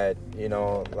 That, you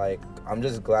know, like, I'm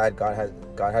just glad God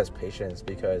has patience,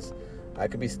 because I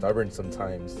could be stubborn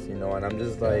sometimes, you know, and I'm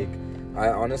just like, I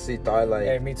honestly thought, like...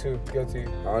 Hey, me too. Guilty.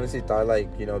 I honestly thought, like,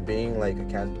 you know, being, like,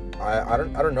 I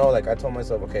don't know, like, I told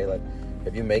myself, okay, like,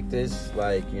 if you make this,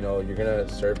 like, you know, you're gonna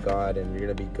serve God, and you're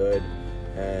gonna be good,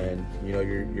 and, you know,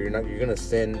 you're gonna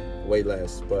sin way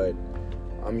less, but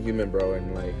I'm human, bro,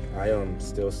 and, like, I am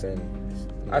still sin.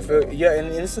 I feel, yeah, and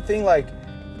it's the thing, like,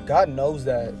 God knows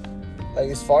that. Like,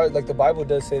 as far as, like, the Bible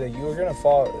does say that you are going to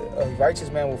fall, a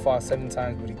righteous man will fall 7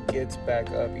 times, but he gets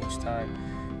back up each time.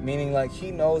 Meaning, like,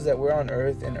 he knows that we're on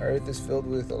earth, and earth is filled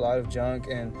with a lot of junk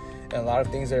and a lot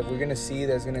of things that we're going to see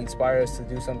that's going to inspire us to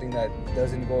do something that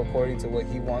doesn't go according to what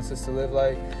he wants us to live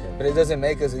like. But it doesn't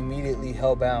make us immediately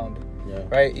hell-bound. Yeah.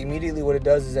 Right? Immediately what it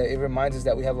does is that it reminds us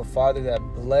that we have a Father that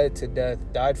bled to death,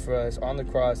 died for us on the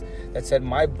cross, that said,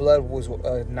 my blood was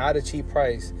not a cheap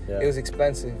price. Yeah. It was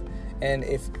expensive. And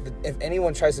if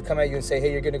anyone tries to come at you and say,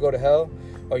 hey, you're going to go to hell,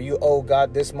 or you owe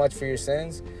God this much for your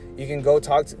sins, you can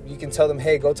tell them,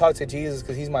 hey, go talk to Jesus,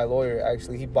 because he's my lawyer,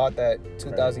 actually. He bought that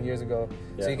 2,000 years ago.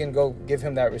 Yeah. So you can go give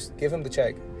him the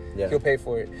check. Yeah. He'll pay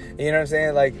for it. You know what I'm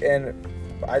saying? Like, and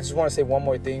I just want to say one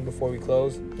more thing before we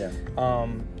close. Yeah.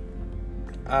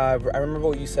 I remember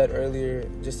what you said earlier,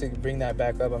 just to bring that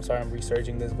back up. I'm sorry, I'm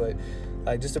researching this, but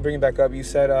like, just to bring it back up, you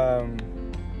said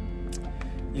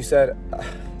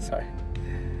sorry.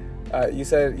 You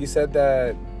said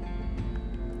that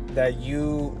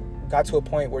you got to a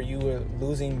point where you were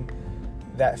losing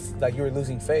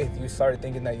faith. You started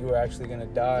thinking that you were actually going to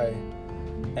die.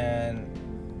 And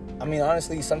I mean,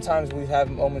 honestly, sometimes we have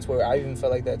moments where I even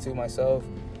felt like that too myself.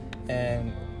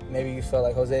 And maybe you felt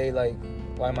like, Jose, like,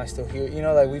 why am I still here? You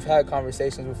know, like, we've had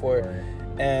conversations before,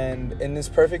 and it's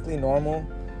perfectly normal.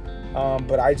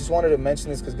 But I just wanted to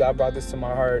mention this because God brought this to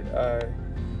my heart.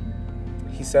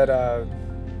 He said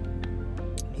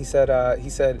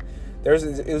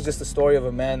it was just a story of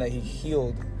a man that he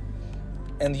healed.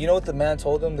 And you know what the man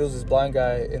told him? There was this blind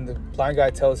guy, and the blind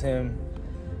guy tells him,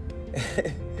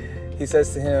 he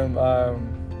says to him,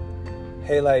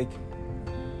 hey, like,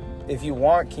 if you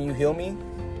want, can you heal me?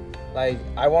 Like,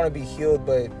 I want to be healed,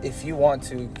 but if you want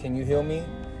to, can you heal me?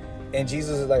 And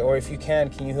Jesus is like, or if you can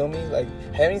you heal me? Like,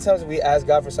 how many times we ask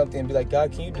God for something and be like,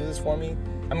 God, can you do this for me?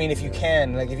 I mean, if you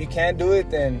can, like, if you can't do it,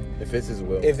 then... If it's his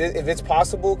will. If it's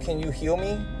possible, can you heal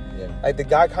me? Yeah. Like, the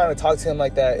guy kind of talked to him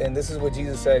like that, and this is what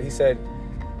Jesus said. He said,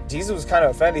 Jesus was kind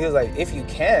of offended. He was like, if you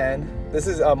can... This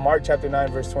is Mark chapter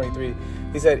 9, verse 23.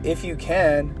 He said, if you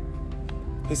can...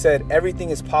 He said, everything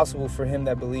is possible for him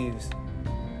that believes.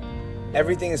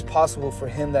 Everything is possible for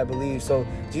him that believes. So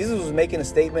Jesus was making a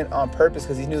statement on purpose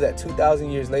because he knew that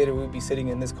 2,000 years later we would be sitting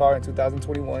in this car in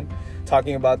 2021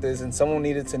 talking about this, and someone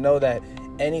needed to know that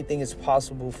anything is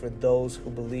possible for those who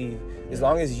believe. As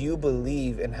long as you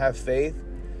believe and have faith,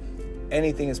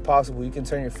 anything is possible. You can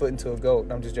turn your foot into a goat.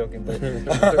 I'm just joking, but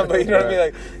but you know what I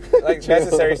mean, like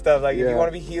necessary stuff. Like, if you want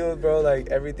to be healed, bro, like,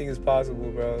 everything is possible,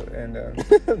 bro. And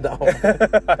no,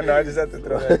 I just have to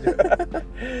throw that.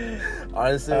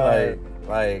 Honestly,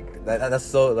 like that's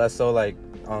so like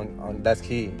that's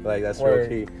key. Like, that's real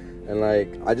key. And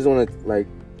like, I just want to like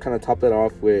kind of top that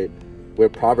off with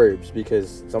Proverbs,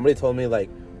 because somebody told me, like,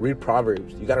 read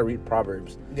Proverbs. You gotta read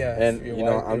Proverbs. Yeah, and you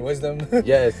know, I'm wisdom.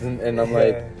 Yes, and I'm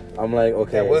like,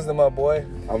 okay. That wisdom up, boy.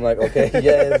 I'm like, okay,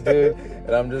 yes, dude.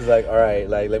 And I'm just like, all right,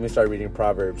 like, let me start reading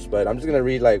Proverbs. But I'm just gonna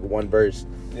read like one verse.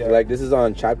 Yeah. Like, this is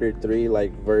on chapter 3,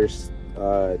 like verse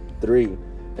 3,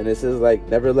 and it says, like,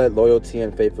 never let loyalty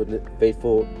and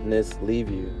faithfulness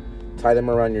leave you. Tie them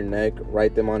around your neck.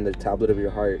 Write them on the tablet of your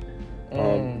heart.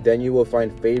 Then you will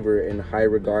find favor and high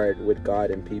regard with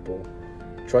God and people.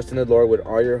 Trust in the Lord with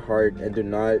all your heart and do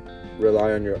not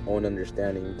rely on your own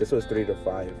understanding. This was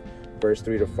 3-5, verse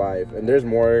 3-5. And there's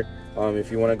more.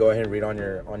 If you want to go ahead and read on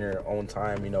your own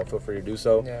time, you know, feel free to do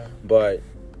so. Yeah. But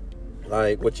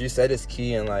like, what you said is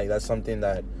key, and like, that's something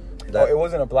that it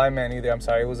wasn't a blind man either. I'm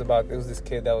sorry. It was this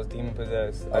kid that was demon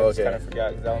possessed. I just kind of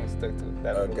forgot because I only stuck to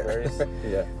that little verse.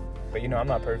 Yeah. But I'm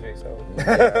not perfect, so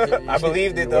Yeah, I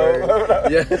believed it though.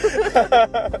 Yeah.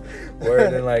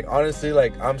 Word. And like honestly,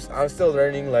 like I'm still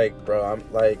learning. Like, bro, I'm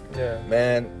like,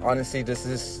 man. Honestly, this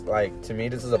is like, to me,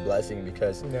 this is a blessing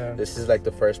because this is like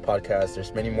the first podcast.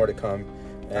 There's many more to come,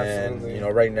 and Absolutely.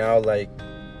 Right now, like,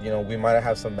 we might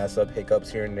have some mess up hiccups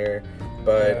here and there,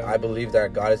 but I believe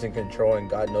that God is in control and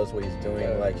God knows what He's doing.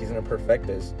 Yeah. Like, He's gonna perfect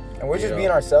this. And we're just being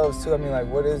ourselves too. I mean, like,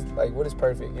 what is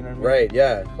perfect? You know what I mean? Right.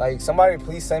 Yeah. Like, somebody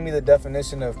please send me the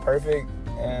definition of perfect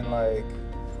and like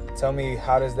tell me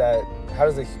how does a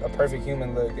perfect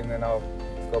human look, and then I'll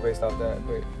go based off that.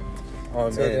 But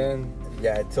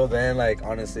till then, like,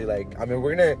 honestly, like, I mean,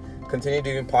 we're gonna continue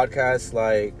doing podcasts.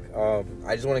 Like,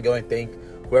 I just want to go and thank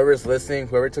whoever's listening,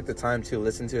 whoever took the time to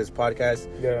listen to his podcast.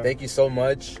 Thank you so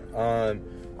much.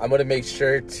 I'm gonna make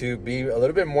sure to be a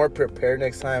little bit more prepared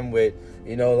next time with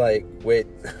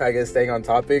I guess staying on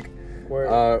topic.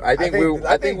 I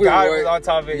think God was on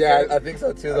topic. Yeah, I think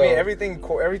so too. Though. I mean,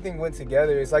 everything went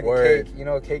ctogether. It's like a cake.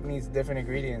 A cake needs different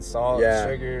ingredients: salt,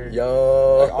 sugar,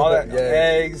 like all that,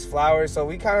 eggs, flour. So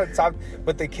we kind of talked,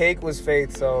 but the cake was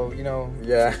faith. So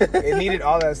it needed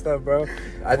all that stuff, bro.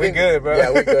 We're good, bro. Yeah,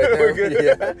 we're good. We're good.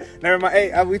 Yeah. Never mind.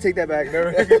 Hey, we take that back.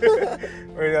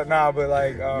 But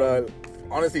like. No.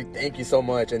 Honestly, thank you so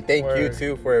much, and thank you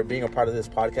too for being a part of this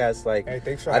podcast. Like, hey,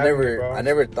 thanks for having me, bro. I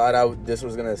never thought I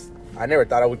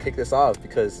would kick this off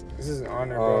because this is an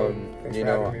honor, bro. Thanks for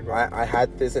having me, bro. I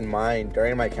had this in mind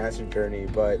during my cancer journey,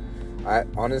 but I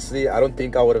don't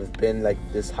think I would have been like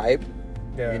this hype.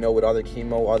 Yeah. With all the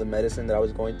chemo, all the medicine that I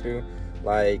was going through,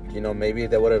 like maybe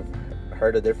they would have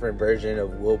heard a different version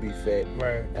of Will Be Fit.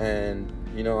 Right. And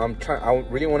I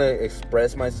really want to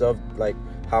express myself like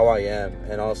how I am,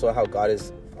 and also how God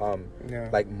is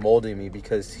like molding me,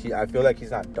 because I feel like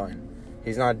He's not done.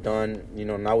 He's not done,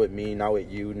 not with me, not with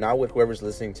you, not with whoever's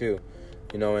listening too.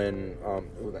 And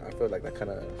I feel like that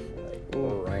kind of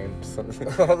like rhymed something.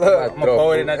 I'm a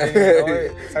poet and I didn't even know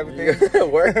it, type of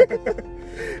thing. Word.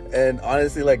 And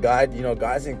honestly, like, God,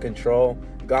 God's in control.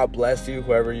 God bless you,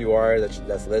 whoever you are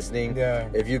that's listening. Yeah.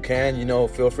 If you can,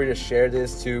 feel free to share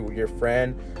this to your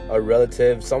friend, a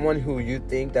relative, someone who you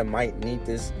think that might need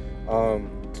this,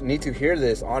 need to hear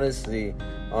this, honestly.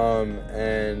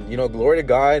 And glory to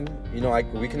God.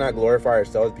 We cannot glorify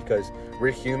ourselves because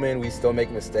we're human. We still make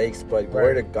mistakes, but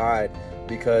glory to God,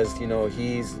 because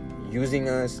He's using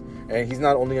us, and He's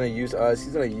not only going to use us,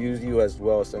 He's going to use you as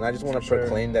well. So, and I just want to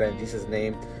proclaim that in Jesus'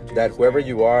 name, that whoever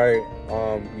you are,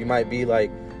 you might be like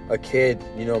a kid,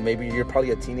 maybe you're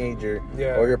probably a teenager,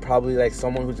 or you're probably like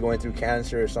someone who's going through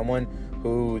cancer, or someone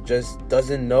who just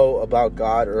doesn't know about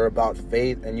God or about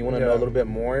faith, and you want to know a little bit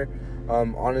more.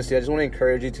 Honestly, I just want to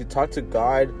encourage you to talk to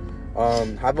God,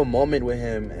 have a moment with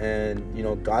Him, and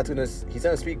He's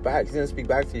gonna speak back. He's gonna speak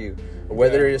back to you,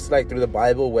 whether it's like through the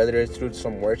Bible, whether it's through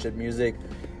some worship music,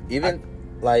 even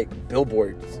like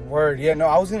billboards. Word, yeah. No,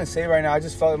 I was gonna say right now, I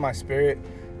just felt in my spirit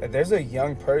that there's a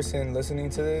young person listening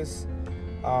to this.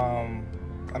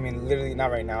 I mean, literally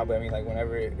not right now, but I mean, like,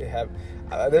 whenever it happens,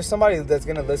 there's somebody that's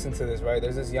gonna listen to this, right?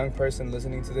 There's this young person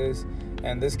listening to this,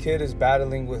 and this kid is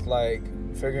battling with like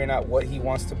figuring out what he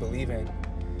wants to believe in.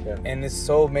 Yeah. And it's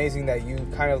so amazing that you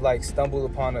kind of like stumbled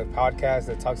upon a podcast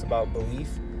that talks about belief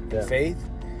and faith.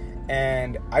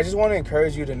 And I just want to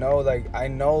encourage you to know, like, I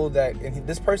know that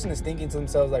this person is thinking to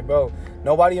themselves, like, bro,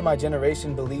 nobody in my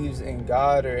generation believes in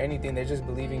God or anything. They're just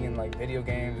believing in like video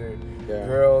games or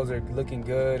girls or looking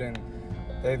good, and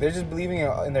they're just believing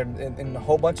in a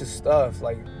whole bunch of stuff.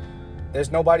 Like,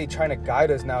 there's nobody trying to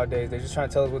guide us nowadays. They're just trying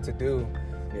to tell us what to do.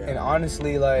 Yeah. And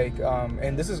honestly, like,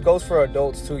 and this goes for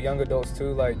adults too, young adults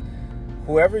too. Like,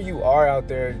 whoever you are out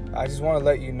there, I just want to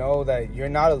let you know that you're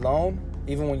not alone,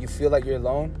 even when you feel like you're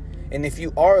alone. And if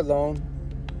you are alone,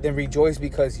 then rejoice,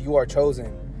 because you are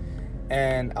chosen.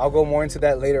 And I'll go more into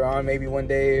that later on, maybe one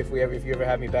day if you ever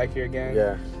have me back here again.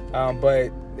 Yeah.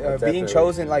 But being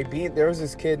chosen, there was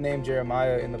this kid named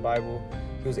Jeremiah in the Bible.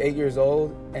 He was 8 years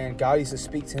old, and God used to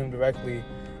speak to him directly,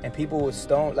 and people would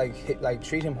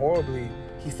treat him horribly.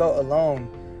 He felt alone,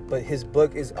 but his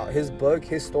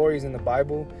stories in the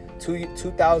Bible,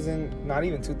 2,000, not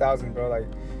even 2,000, bro, like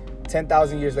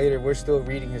 10,000 years later, we're still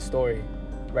reading his story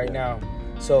right now.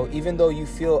 So even though you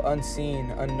feel unseen,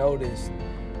 unnoticed,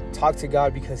 talk to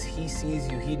God, because He sees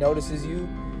you, He notices you,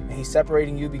 and He's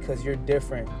separating you because you're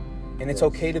different. And it's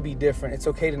okay to be different. It's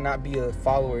okay to not be a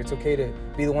follower. It's okay to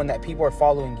be the one that people are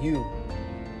following you.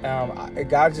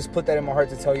 God just put that in my heart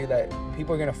to tell you that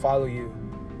people are going to follow you,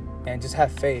 and just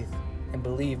have faith and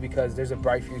believe, because there's a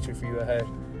bright future for you ahead.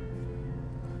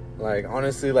 Like,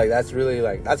 honestly, like, that's really,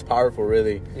 like, that's powerful,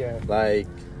 really. Yeah. Like,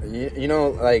 you know,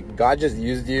 like, God just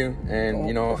used you, and,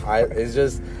 you know,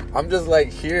 I'm just, like,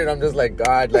 here, and I'm just, like,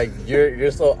 God, like,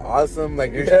 you're so awesome.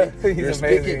 Like,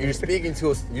 you're speaking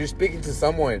to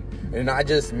someone, and not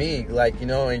just me, like, you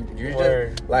know, and you're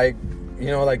just, like, you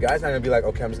know, like, God's not gonna be like,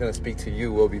 okay, I'm just gonna speak to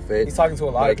you, Will Be Fit. He's talking to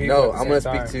a lot of people. No, I'm gonna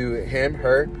speak to him,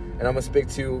 her, and I'm gonna speak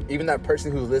to even that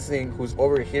person who's listening, who's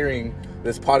overhearing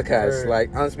this podcast.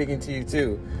 Like, I'm speaking to you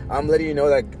too. I'm letting you know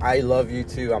that I love you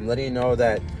too. I'm letting you know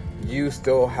that you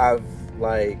still have,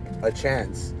 like, a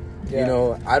chance. You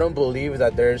know, I don't believe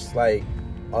that there's, like,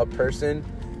 a person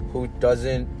who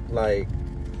doesn't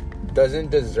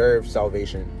deserve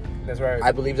salvation. That's right.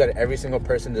 I believe that every single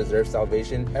person deserves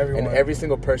salvation. Everyone. And every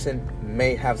single person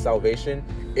may have salvation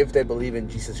if they believe in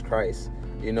Jesus Christ.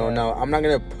 You know, now, I'm not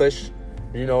going to push,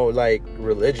 you know, like,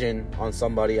 religion on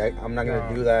somebody. I'm not going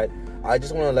to do that. I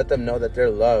just want to let them know that they're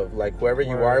loved. Like, whoever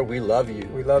you are, we love you.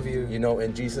 We love you. You know,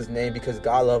 in Jesus' name, because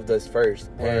God loved us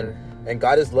first. And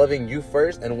God is loving you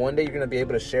first. And one day you're going to be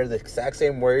able to share the exact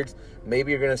same words.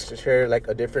 Maybe you're going to share, like,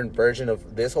 a different version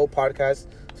of this whole podcast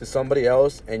to somebody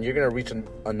else. And you're going to reach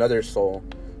another soul.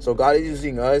 So God is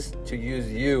using us to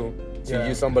use you to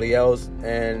use somebody else.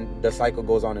 And the cycle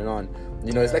goes on and on.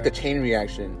 You know, it's like a chain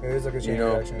reaction. It is like a chain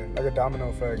reaction. Like a domino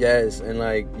effect. Yes. And,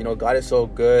 like, you know, God is so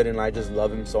good. And I just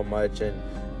love him so much. And,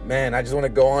 man, I just want to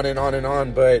go on and on and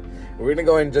on. But we're going to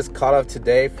go and just cut off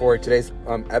today for today's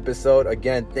episode.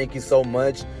 Again, thank you so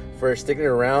much for sticking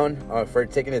around, for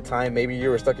taking the time. Maybe you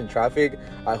were stuck in traffic.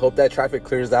 I hope that traffic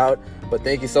clears out. But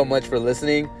thank you so much for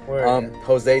listening.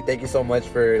 Jose, thank you so much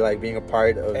for, like, being a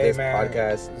part of this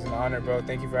podcast. It's an honor, bro.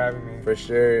 Thank you for having me. For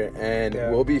sure. And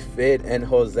We'll Be Fit and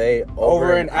Jose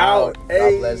over and out.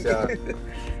 Hey. God bless y'all.